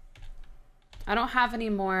 I don't have any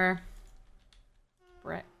more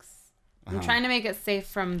bricks. I'm trying to make it safe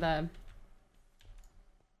from the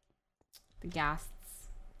ghasts.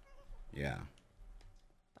 Yeah.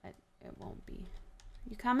 But it won't be.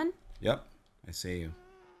 You coming? Yep. I see you.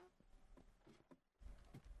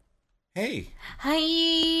 Hey.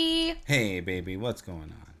 Hi. Hey, baby. What's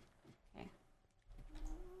going on? Okay.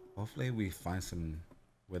 Hopefully we find some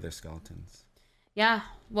wither skeletons. Yeah.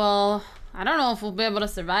 Well, I don't know if we'll be able to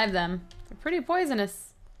survive them. They're pretty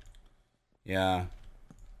poisonous. Yeah.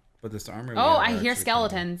 But this armor... Oh, I hear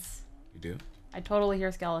skeletons. You do? I totally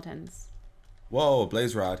hear skeletons. Whoa,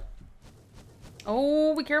 blaze rod.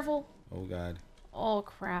 Oh, be careful. Oh, God. Oh,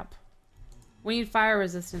 crap. We need fire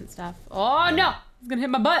resistant stuff. Oh, no. It's going to hit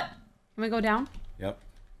my butt. Can we go down? Yep.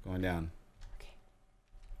 Going down. Okay.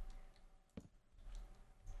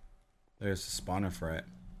 There's a spawner for it.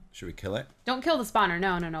 Should we kill it? Don't kill the spawner.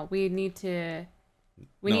 No. We need to...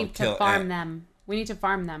 We need to farm them. We need to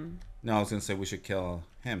farm them. No, I was going to say we should kill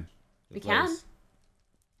him. We can.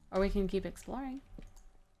 Or we can keep exploring.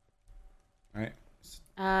 All right.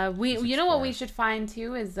 You know what we should find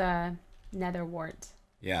too is nether wart.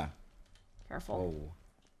 Yeah. Careful.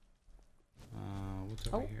 Oh. What's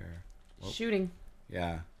over here? Whoa. Shooting.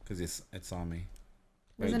 Yeah, because it saw me.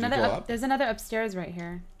 There's Wait, another there's another upstairs right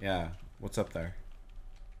here. Yeah. What's up there?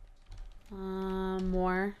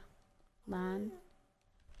 More land.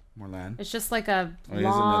 More land? It's just like a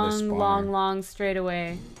long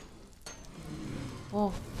straightaway.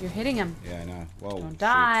 Oh, you're hitting him. Yeah, I know. Whoa. Don't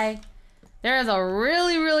die. There is a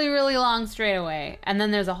really long straightaway. And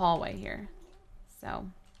then there's a hallway here. So.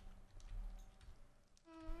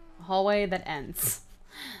 A hallway that ends.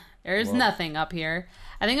 There's nothing up here.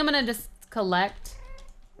 I think I'm going to just collect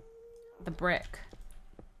the brick.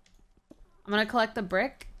 I'm going to collect the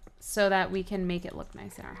brick so that we can make it look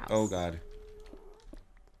nice in our house. Oh, God.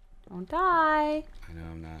 Don't die. I know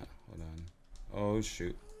I'm not. Hold on. Oh,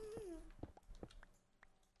 shoot.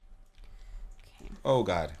 Okay. Oh,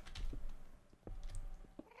 God.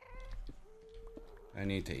 I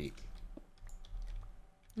need to eat.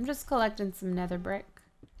 I'm just collecting some nether brick.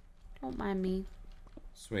 Don't mind me.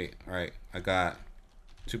 Sweet. All right. I got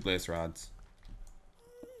 2 blaze rods.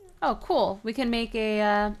 Oh, cool. We can make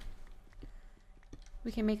a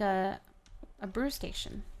brew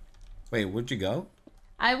station. Wait, where'd you go?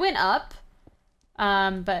 I went up,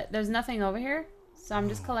 but there's nothing over here, so I'm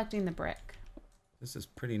just collecting the brick. This is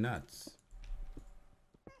pretty nuts.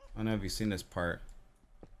 I don't know if you've seen this part,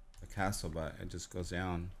 the castle, but it just goes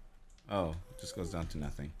down. Oh, it just goes down to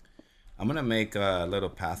nothing. I'm gonna make a little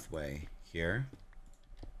pathway here.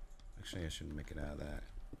 Actually, I shouldn't make it out of that.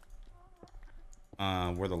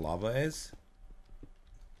 Where the lava is.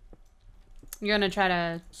 You're gonna try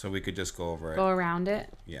to... So we could just go over it. Go around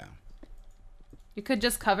it? Yeah. You could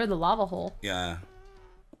just cover the lava hole. Yeah.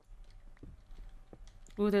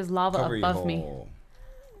 Ooh, there's lava above me.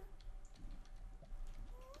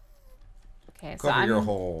 Okay, so Cover your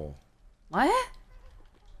hole. What?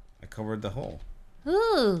 I covered the hole.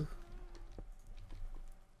 Ooh.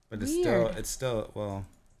 But it's still, well,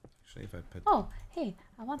 actually if I put... Oh, hey,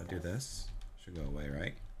 I want this. Do this. Should go away,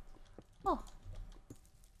 right? Oh.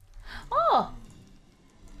 Oh!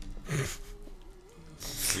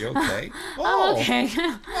 You okay? Oh. I'm okay.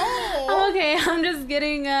 Oh. I'm okay. I'm just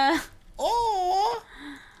getting, Oh!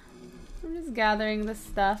 I'm just gathering the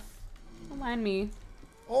stuff. Don't mind me.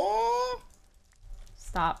 Oh!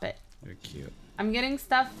 Stop it. You're cute. I'm getting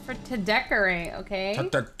stuff to decorate, okay?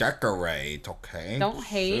 To decorate, okay? Don't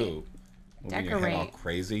hate. Shoot. Decorate. Your head all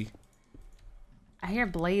crazy. I hear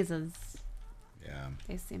blazes. Yeah.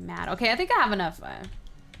 They seem mad. Okay, I think I have enough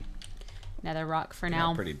nether rock for now.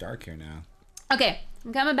 It's pretty dark here now. Okay,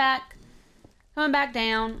 I'm coming back. Coming back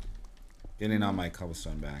down. Getting all my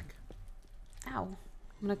cobblestone back. Ow.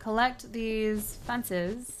 I'm gonna collect these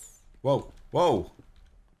fences. Whoa. Whoa.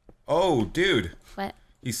 Oh, dude. What?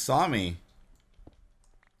 He saw me.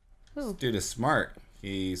 Who? This dude is smart.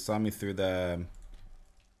 He saw me through the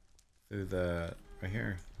right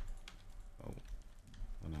here. Oh.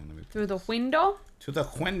 Hold on, let me Through the window? to the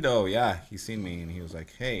window. Yeah, he seen me and he was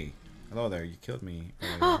like, "Hey, hello there. You killed me."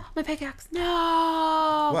 Oh, my pickaxe.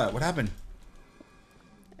 No. What? What happened?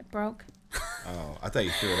 It broke. Oh, I thought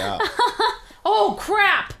you threw it out. Oh,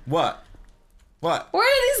 crap. What? What? Where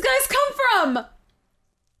did these guys come from?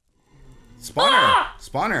 Spawner! Ah!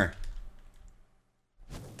 Spawner!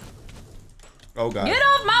 Oh god. Get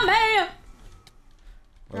off my man!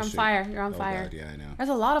 Oh, You're on shoot. fire. You're on Oh, fire. God, yeah, I know. There's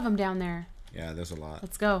a lot of them down there. Yeah, there's a lot.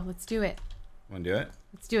 Let's go. Let's do it. Wanna do it?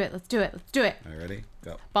 Let's do it. Let's do it. Let's do it. Alright, ready?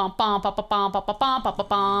 Go. Bum bum bum bum bum bum bum bum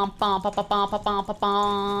bum bum bum bum bum bum bum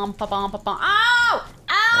bum bum bum bum. Ow!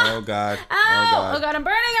 Ow! Oh god. Ow! Oh Oh god. god! I'm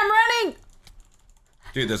burning! I'm running!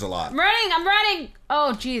 Dude, there's a lot. I'm running! I'm running!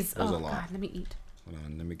 Oh jeez. There's Oh a lot. god. Let me eat. Hold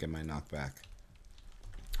on, let me get my knockback.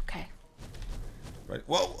 Okay. Right.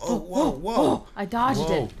 Whoa, oh, whoa, whoa. Oh, I dodged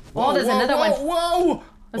Whoa. it. Whoa, Oh, there's whoa, another whoa, one. Whoa!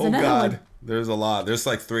 There's Oh another god. one. There's a lot. There's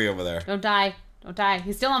like 3 over there. Don't die. Don't die.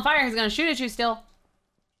 He's still on fire. He's gonna shoot at you still.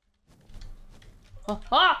 Oh,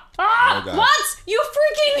 ah! Ah! Oh, God. What? You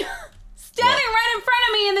freaking standing right in front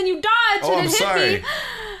of me and then you dodged Oh, and I'm it hit sorry. me.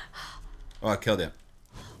 Oh, I killed him.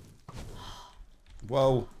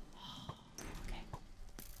 Whoa. Okay.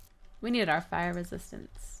 We need our fire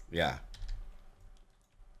resistance. Yeah.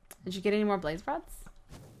 Did you get any more blaze rods?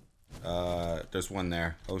 There's one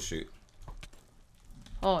there. Oh shoot.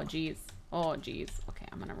 Oh jeez. Oh jeez. Okay,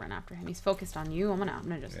 I'm gonna run after him. He's focused on you. I'm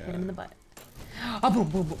gonna just hit him in the butt. Oh boom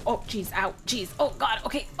boom boom. Oh jeez. Ow. Jeez. Oh god.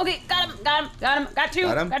 Okay. Okay. Got him. Got him. Got him. Got two.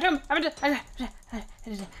 Got him? Got him.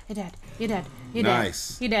 You're dead. You're dead. You're dead.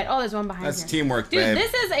 Nice. You're dead. Oh, there's one behind That's here. teamwork, Dude, babe.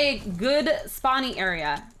 this is a good spawning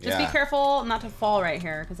area. Just be Yeah. careful not to fall right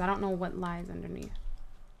here, because I don't know what lies underneath.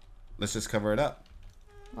 Let's just cover it up.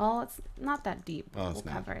 Well, it's not that deep. Oh, We'll it's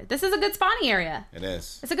not. cover it. This is a good spawning area. It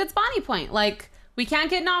is. It's a good spawning point. Like, we can't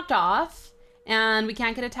get knocked off, and we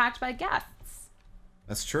can't get attacked by guests.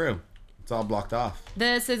 That's true. It's all blocked off.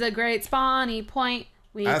 This is a great spawning point.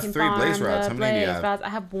 We I have can 3 blaze farm rods. the How many do you blaze have? rods. I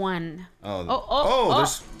have 1. Oh,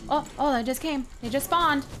 there's. Oh, they just came. They just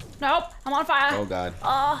spawned. Nope, I'm on fire. Oh god.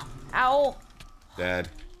 Oh, ow. Dead.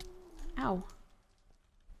 Ow.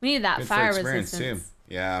 We need that Good for fire experience resistance.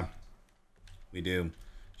 too. Yeah. We do.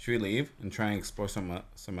 Should we leave and try and explore some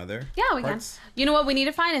other? Yeah, we parts? can. You know what we need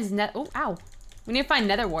to find is Oh, ow. We need to find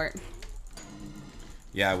nether wart.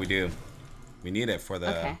 Yeah, we do. We need it for the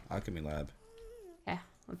Okay. alchemy lab. Okay,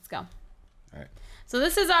 let's go. All right. So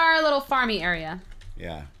this is our little farmy area.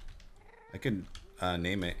 Yeah. I could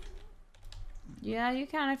name it. Yeah, you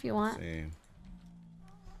can if you want. Let's see.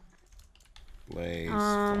 Blaze Um,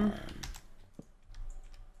 Farm.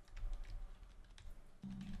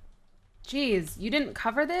 Jeez, you didn't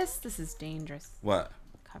cover this? This is dangerous, What?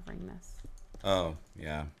 covering this. Oh,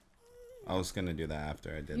 yeah. I was gonna do that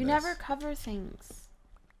after I did You this. never cover things.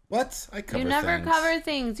 What? I cover You never things. cover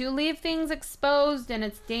things. You leave things exposed and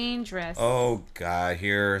it's dangerous. Oh god,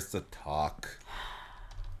 here's the talk.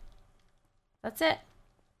 That's it.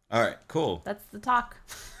 All right, cool. That's the talk.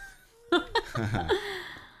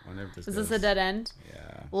 Wonder if this Is this goes- a dead end?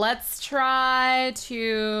 Yeah. Let's try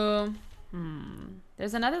to...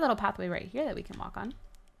 There's another little pathway right here that we can walk on.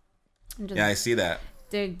 And just Yeah, I see that.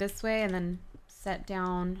 dig this way and then set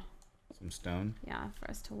down, Some stone. yeah, for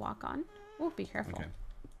us to walk on. Oh, be careful. Okay.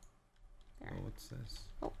 There. Oh, what's this?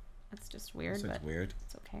 Oh, that's just weird, This looks but weird.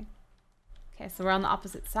 it's okay. Okay, so we're on the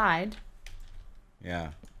opposite side.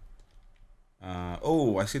 Yeah.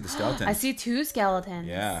 Oh, I see the skeleton. I see 2 skeletons.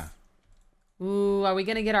 Yeah. Ooh, are we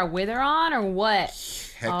gonna get our wither on or what?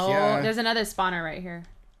 Heck Oh, yeah. there's another spawner right here.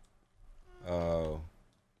 Oh.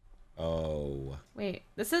 Oh. Wait,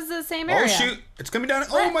 this is the same area. Oh shoot! It's coming down.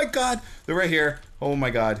 Oh my god! They're right here. Oh my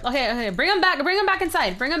god. Okay, bring them back. Bring them back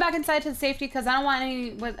inside. Bring them back inside to safety because I don't want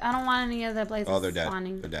any. I don't want any of the blazes Oh, they're dead.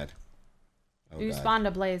 spawning. They're dead. Oh You god. spawned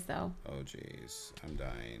a blaze though. Oh jeez. I'm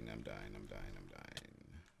dying. I'm dying. I'm dying. I'm dying.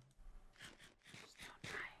 Don't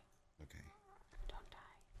die. Okay. Don't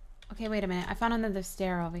die. Okay, wait a minute. I found another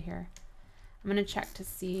stair over here. I'm gonna check to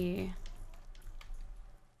see.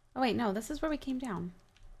 Oh wait, no. This is where we came down.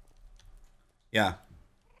 Yeah.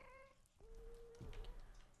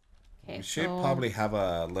 Okay, We should so probably have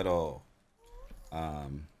a little a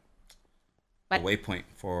What? waypoint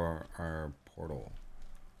for our portal.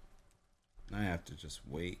 Now I have to just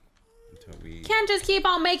wait until we. can't just keep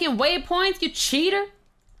on making waypoints, you cheater.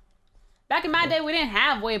 Back in my day, we didn't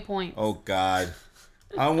have waypoints. Oh God.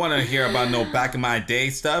 I don't want to hear about no back in my day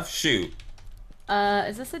stuff. Shoot.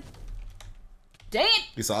 Is this a... Dang it!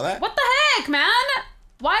 You saw that? What the heck, man?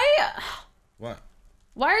 Why... What?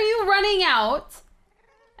 Why are you running out?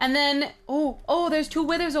 And then... Oh, there's 2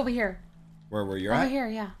 withers over here. Where you're Over at? here,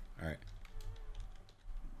 yeah. All right.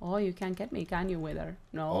 Oh, you can't get me, can you, wither?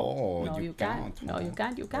 No. Oh, no, you can't. No, you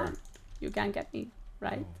can't. You can't. You can't get me,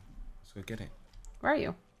 right? Oh, let's go get it. Where are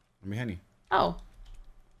you? I'm behind you. Oh.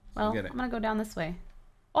 Well, I'm gonna go down this way.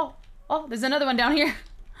 Oh, there's another one down here.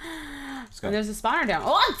 Let's go. And there's a spawner down.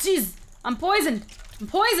 Oh, jeez! I'm poisoned. I'm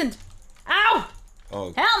poisoned. Ow!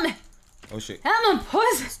 Oh. Help me! Oh shit. Help me! I'm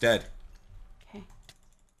poisoned. It's dead. Okay.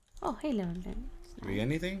 Oh, hey, little dude. Did we get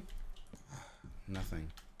anything?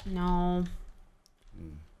 Nothing. No.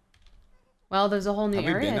 Well, there's a whole new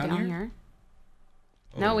area down here.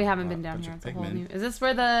 Oh, No, we haven't been down here. It's a whole new. Is this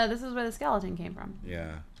where the skeleton came from?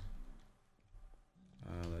 Yeah.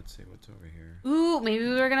 Let's see what's over here. Ooh, maybe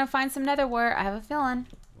we were gonna find some nether wart. I have a feeling.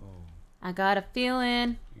 Whoa. I got a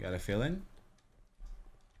feeling. You got a feeling?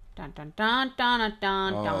 Dun dun dun dun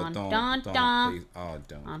dun dun dun dun. Please. Oh,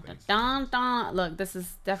 don't. Please. Dun dun. Look, this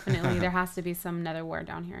is definitely. There has to be some nether wart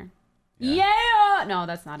down here. Yeah. No,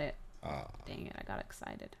 that's not it. Oh. Dang it! I got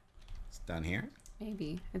excited. It's down here?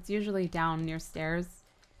 Maybe it's usually down near stairs.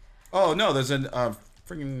 Oh no, there's a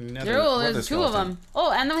freaking nether. There's 2 of them.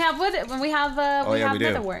 Oh, and then we have with it when we have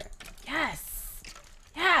nether wart. Yes.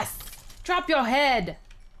 Yes. Drop your head.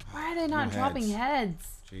 Why are they not dropping heads?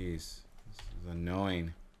 Jeez, this is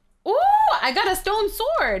annoying. Ooh, I got a stone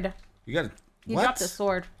sword. You got a He dropped a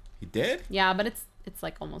sword. He did? Yeah, but it's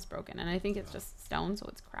like almost broken, and I think it's just stone, so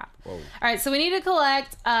it's crap. Whoa. All right, so we need to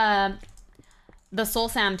collect the soul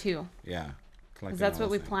sand too. Yeah. Because that's what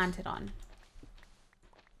we planted on.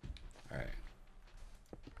 All right.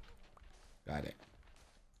 Got it.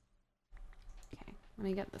 Okay, let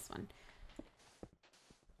me get this one.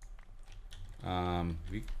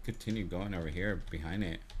 We continue going over here behind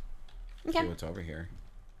it. Okay. See what's over here.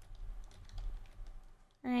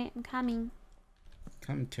 All right, I'm coming.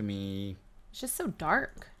 Come to me. It's just so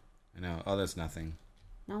dark. I know. Oh, that's nothing.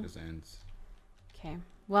 No. Just ends. Okay.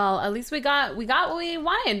 Well, at least we got what we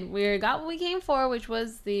wanted. We got what we came for, which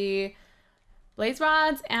was the blaze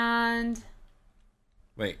rods and.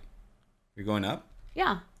 Wait, you're going up?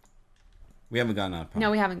 Yeah. We haven't gone up. Huh?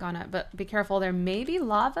 No, we haven't gone up, but be careful. There may be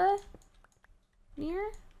lava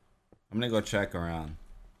near. I'm gonna go check around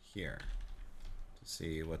here to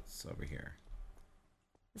see what's over here.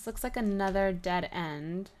 This looks like another dead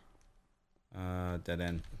end. Dead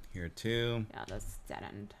end here too. Yeah, that's dead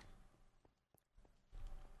end.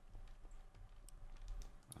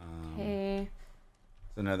 Okay.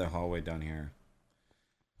 There's another hallway down here.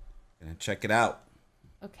 Gonna check it out.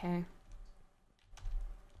 Okay.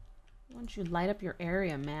 Why don't you light up your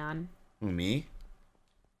area, man? Who, me?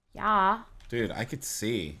 Yeah. Dude, I could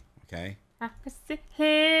see. Okay. I can see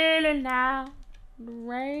it now. The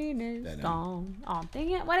rain is Dead end. gone. Oh, dang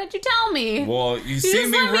it. Why didn't you tell me? Well, you see just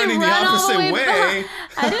me let running the run all opposite way.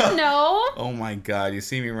 I didn't know. Oh my god, you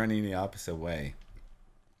see me running the opposite way.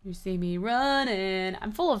 You see me running.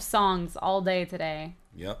 I'm full of songs all day today.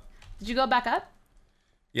 Yep. Did you go back up?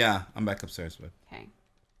 Yeah, I'm back upstairs with. Okay.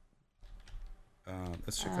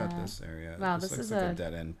 Let's check out this area. Wow, this this looks is like a a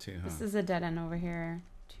dead end too, huh? This is a dead end over here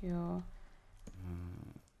too.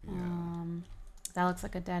 Yeah. That looks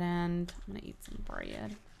like a dead end. I'm gonna eat some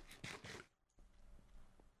bread.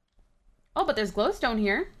 Oh, but there's glowstone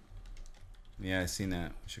here. Yeah, I seen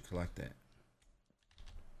that. We should collect it.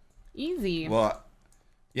 Easy. Well,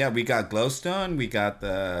 yeah, we got glowstone. We got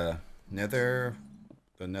the nether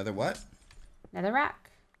what? Nether rack.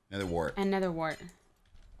 Nether wart. And nether wart.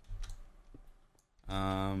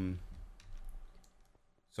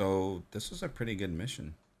 So this was a pretty good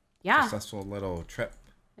mission. Yeah. Successful little trip.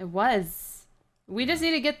 It was. We just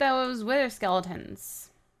need to get those wither skeletons.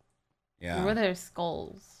 Yeah. Or wither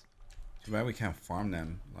skulls. Too bad we can't farm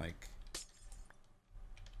them, like.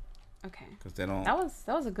 Okay. Because they don't. That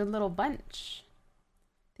was a good little bunch.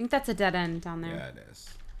 I think that's a dead end down there. Yeah, it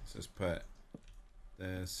is. Let's just put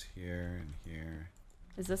this here and here.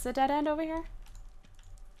 Is this a dead end over here?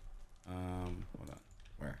 Hold on.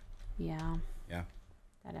 Where? Yeah. Yeah.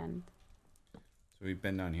 Dead end. So we've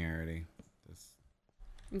been down here already. This.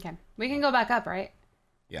 Okay. We can go back up, right?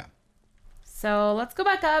 Yeah. So let's go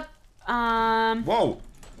back up. Whoa!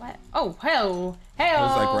 What? Oh, hey-oh. Hey-oh. I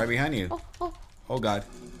was like right behind you. Oh. Oh god.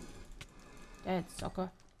 Dead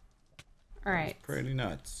sucker. All right. Pretty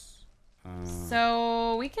nuts.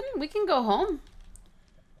 So we can go home.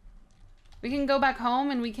 We can go back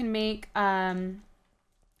home and we can make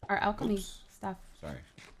our alchemy stuff. Sorry.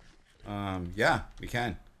 Yeah, we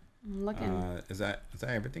can. I'm looking. Is that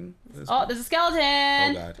everything? Oh, there's a skeleton.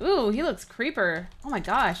 Oh god. Ooh, he looks creeper. Oh my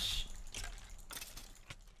gosh.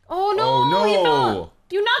 Oh no! Oh no! He fell.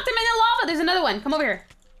 You knocked him in the lava. There's another one. Come over here.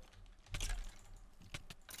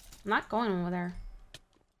 I'm not going over there.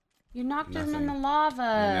 You knocked him in the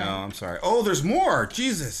lava. No, I'm sorry. Oh, there's more.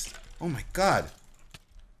 Jesus. Oh my god.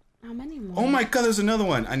 How many more? Oh my god, there's another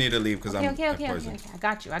one. I need to leave because okay, I'm okay. poisoned. I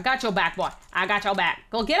got you. I got your back, boy. I got your back.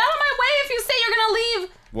 Go get out of my way if you say you're gonna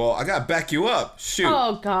leave. Well, I gotta back you up. Shoot.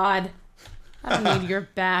 Oh god. I don't need your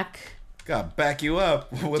back. Gotta back you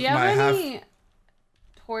up with Do you my have any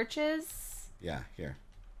torches? Yeah, here.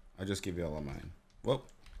 I'll just give you all of mine. Whoa.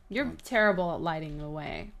 You're terrible at lighting the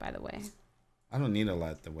way, by the way. I don't need to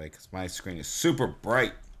light the way because my screen is super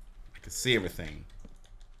bright. I can see everything.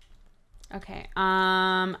 Okay.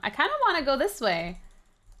 I kind of want to go this way.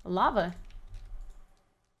 Lava.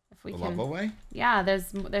 If we The can. lava way? Yeah,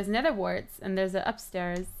 there's nether warts and there's an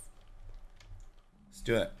upstairs. Let's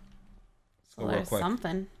do it. Let's go Well, real there's quick.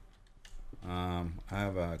 something. I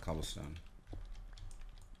have a cobblestone.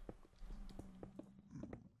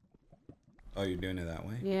 Oh, you're doing it that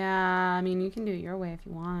way? Yeah, I mean, you can do it your way if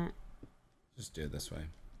you want. Just do it this way.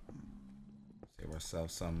 Save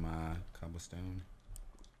ourselves some cobblestone.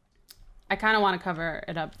 I kind of want to cover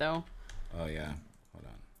it up, though. Oh, yeah. Hold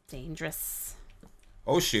on. Dangerous.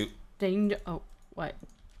 Oh, shoot. Oh, what?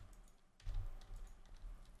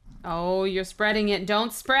 Oh, you're spreading it.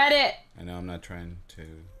 Don't spread it. I know I'm not trying to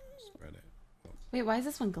spread it. Oh. Wait, why is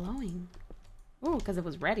this one glowing? Ooh, because it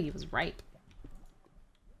was ready. It was ripe.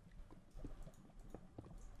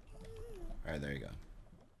 All right, there you go.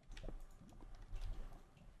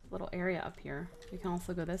 Little area up here. You can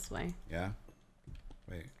also go this way. Yeah?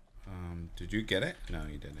 Wait. Did you get it? No,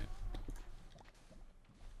 you didn't.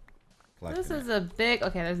 This is a big...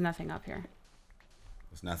 Okay, there's nothing up here.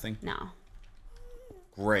 There's nothing? No.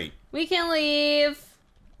 Great. We can leave.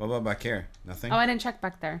 What about back here? Nothing? Oh, I didn't check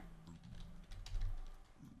back there.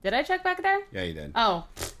 Did I check back there? Yeah, you did. Oh.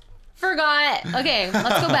 Forgot. Okay,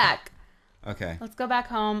 let's go back. Okay. Let's go back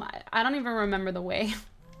home. I don't even remember the way.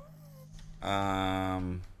 Yeah,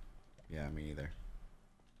 me either.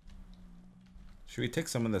 Should we take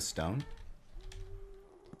some of the stone?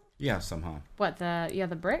 You have some, huh? What,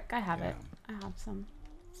 the brick? I have Yeah. it. I have some.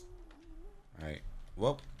 Alright.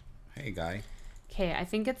 Well, hey, guy. Okay, I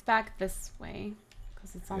think it's back this way.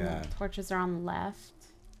 Because it's on the torches are on the left.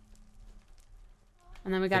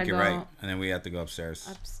 And then we gotta go right. And then we have to go upstairs.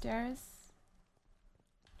 upstairs.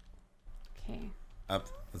 Okay. Up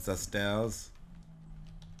the stairs.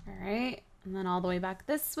 Alright. And then all the way back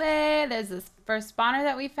this way. There's this first spawner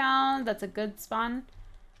that we found. That's a good spawn.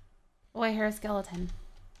 Oh, I hear a skeleton.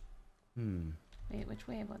 Wait, which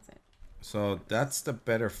way was it? So that's the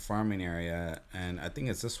better farming area, and I think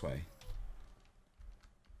it's this way.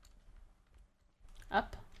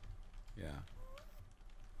 Up? Yeah.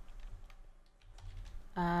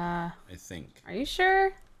 I think. Are you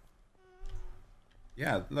sure?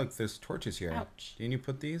 Yeah, look, there's torches here. Ouch. Didn't you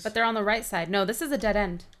put these? But they're on the right side. No, this is a dead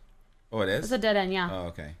end. Oh, it is? It's a dead end, yeah. Oh,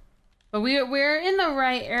 okay. But we're in the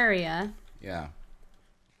right area. Yeah.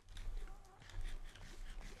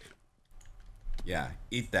 Yeah,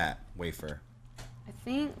 eat that wafer. I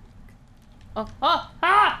think. Oh,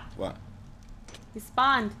 ah! What? He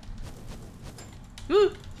spawned.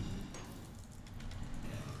 Ooh.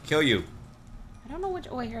 Kill you. I don't know which.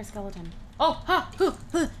 Oh, I hear a skeleton. Oh, ha!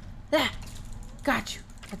 Ah, got you.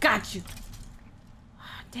 I got you.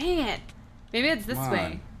 Ah, dang it. Maybe it's this Come way.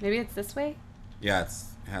 on. Maybe it's this way. Yeah, it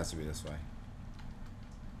has to be this way.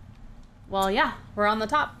 Well, yeah, we're on the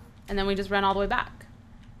top, and then we just run all the way back.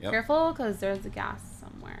 Yep. Careful, because there's a gas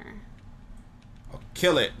somewhere. I'll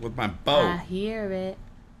kill it with my bow. I hear it.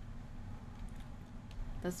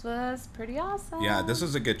 This was pretty awesome. Yeah, this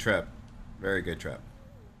was a good trip. Very good trip.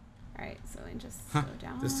 All right, so we just go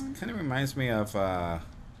down. This kind of reminds me of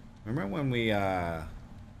remember when we had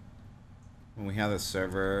the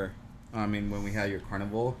server, when we had your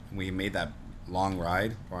carnival and we made that long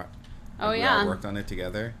ride. Oh, we yeah. all worked on it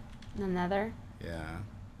together. The Nether. Yeah.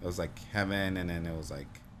 It was like heaven, and then it was like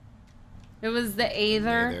It was the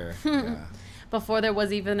Aether. yeah. Before there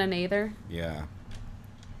was even an Aether. Yeah.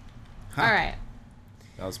 All right.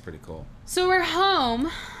 That was pretty cool. So we're home,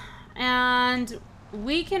 and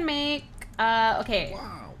we can make. Okay.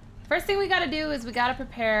 Wow. First thing we gotta do is we gotta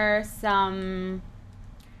prepare some.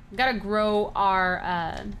 We gotta grow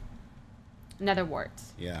our nether wart.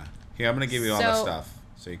 Yeah. Here, I'm gonna give you all the So- stuff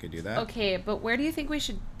so you could do that. Okay, but where do you think we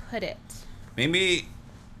should put it? Maybe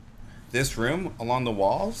this room along the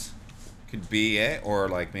walls could be it, or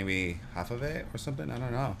like maybe half of it or something. I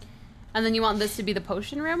don't know. And then you want this to be the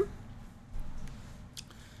potion room?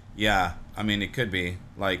 Yeah, I mean, it could be.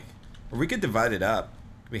 Like, or we could divide it up.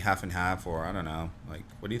 It could be half and half, or I don't know. Like,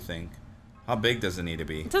 what do you think? How big does it need to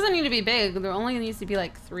be? It doesn't need to be big. There only needs to be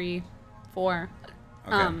like 3, 4.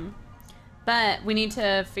 Okay. But we need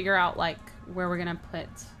to figure out like where we're gonna put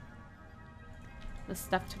the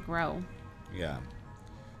stuff to grow. Yeah.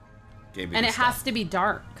 And it has to be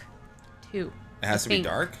dark, too. It has to be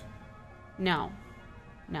dark? No.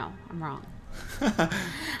 No, I'm wrong. It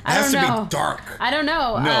has to be dark. I don't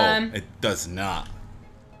know. No, it does not.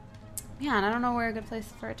 Man, I don't know where a good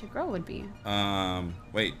place for it to grow would be.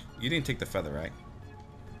 Wait, you didn't take the feather, right?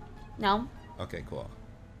 No. Okay, cool.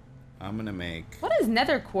 I'm gonna make... What is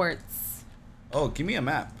nether quartz? Oh, give me a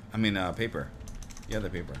map. I mean, paper. Yeah, the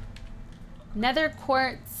paper. Nether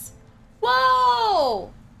quartz.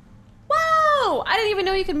 Whoa! Whoa! I didn't even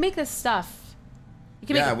know you could make this stuff. You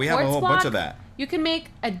can make a we have a whole bunch of that. You can make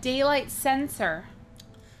a daylight sensor.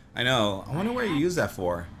 I know. I wonder where you use that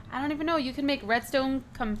for. I don't even know. You can make redstone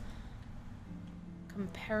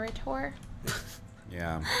comparator.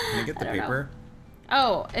 Yeah. Can you get the paper?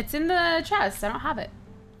 Oh, it's in the chest. I don't have it.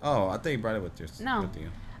 Oh, I thought you brought it with you. No. With you.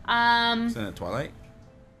 It's in the Twilight?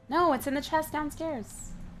 No, it's in the chest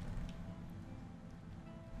downstairs.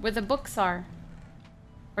 Where the books are.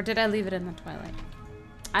 Or did I leave it in the Twilight?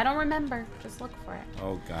 I don't remember. Just look for it.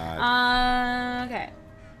 Oh, God. Okay.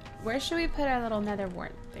 Where should we put our little nether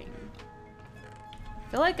wart thing? I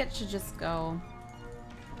feel like it should just go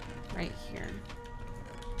right here.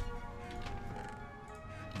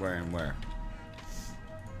 Where and where?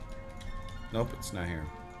 Nope, it's not here.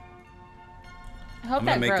 I hope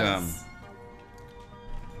that grows.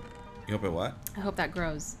 You hope it what? I hope that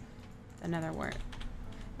grows. The nether wart.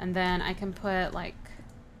 And then I can put like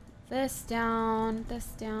this down, this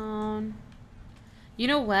down. You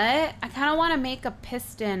know what? I kind of want to make a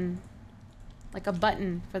piston, like a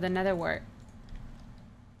button for the nether wart.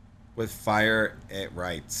 With fire, it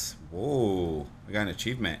writes. Whoa, I got an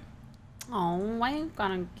achievement. Oh, I ain't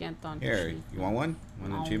gonna get that. Here, you want one?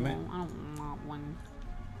 Want an achievement? I don't want one.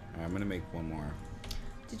 Alright, I'm gonna make one more.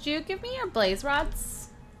 Did you give me your blaze rods?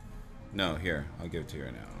 No, here, I'll give it to you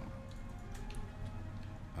right now.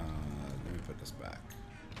 Let me put this back.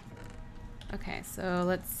 Okay, so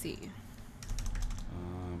let's see.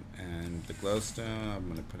 And the glowstone, I'm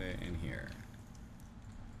gonna put it in here.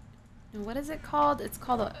 And what is it called? It's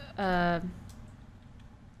called a.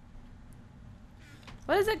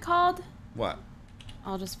 What is it called? What?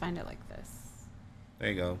 I'll just find it like this. There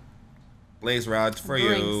you go. Blaze rods for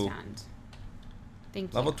Brewing you. stand.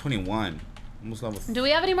 Thank you. Level 21. Almost level. Do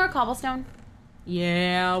we have any more cobblestone?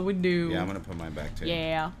 Yeah, we do. Yeah, I'm gonna put mine back too.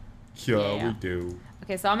 Yeah. Yeah, we do.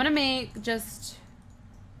 Okay, so I'm gonna make just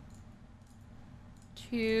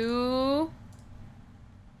 2.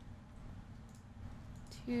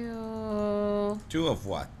 2. 2 of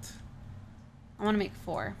what? I want to make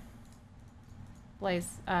 4.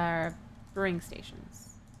 Brewing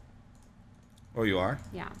stations. Oh, you are?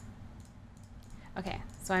 Yeah. Okay,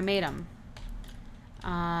 so I made them.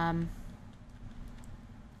 Let's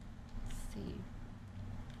see.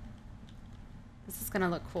 This is gonna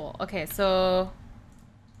look cool. Okay, so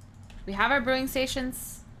we have our brewing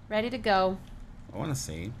stations ready to go. I want to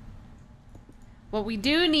see. What we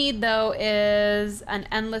do need though is an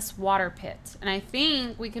endless water pit, and I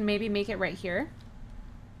think we can maybe make it right here.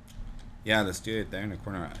 Yeah, let's do it there in the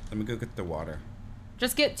corner. Let me go get the water.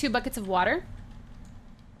 Just get 2 buckets of water.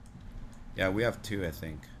 Yeah, we have 2, I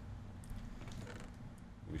think.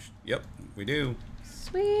 Yep, we do.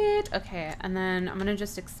 Sweet. Okay, and then I'm gonna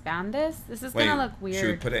just expand this. This is gonna look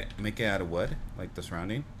weird. Should we make it out of wood, like the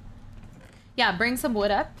surrounding? Yeah, bring some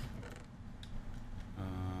wood up.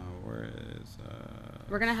 Where is?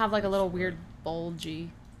 We're gonna have like a little weird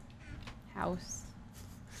bulgy house.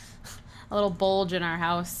 A little bulge in our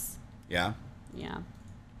house. Yeah. Yeah.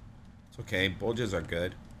 It's okay. Bulges are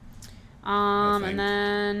good. And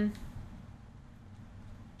then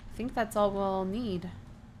I think that's all we'll need.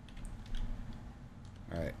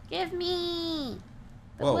 All right. Give me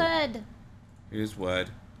the Whoa. wood. Here's wood.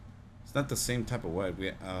 It's not the same type of wood.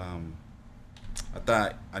 I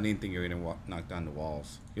didn't think you were gonna knock down the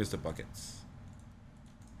walls. Here's the buckets.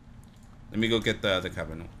 Let me go get the other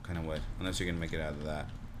kind of wood. Unless you're gonna make it out of that.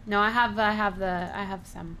 No, I have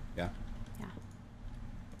some. Yeah. Yeah.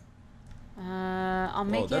 I'll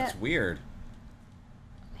make it. Oh, that's weird.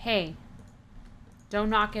 Hey, don't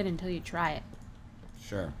knock it until you try it.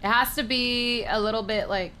 Sure. It has to be a little bit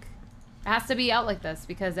like, it has to be out like this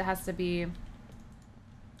because it has to be.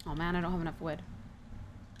 Oh man, I don't have enough wood.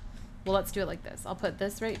 Well, let's do it like this. I'll put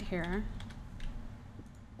this right here.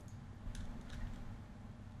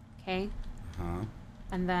 Okay. Huh.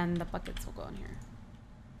 And then the buckets will go in here.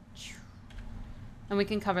 And we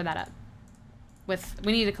can cover that up.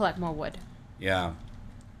 We need to collect more wood. Yeah.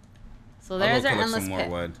 So there's our collect endless some more pit.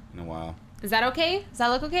 wood in a while. Is that okay? Does that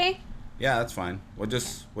look okay? Yeah, that's fine. We'll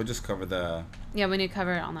just cover the. Yeah, we need to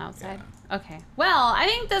cover it on the outside. Yeah. Okay. Well, I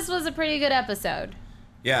think this was a pretty good episode.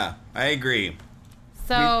 Yeah, I agree.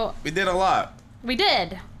 So we did a lot. We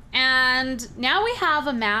did. And now we have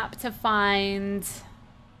a map to find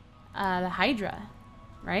the Hydra,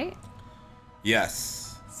 right? Yes.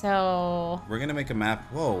 So we're gonna make a map.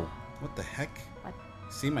 Whoa, what the heck? What?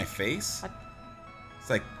 See my face? What? It's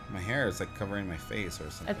like my hair is like covering my face or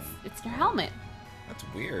something. It's your helmet. That's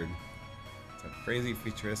weird. It's a crazy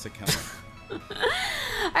futuristic helmet.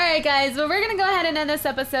 All right, guys. Well, we're gonna go ahead and end this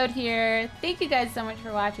episode here. Thank you guys so much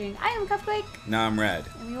for watching. I am Cupquake. Now I'm Red.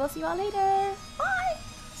 And we will see you all later. Bye.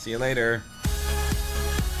 See you later.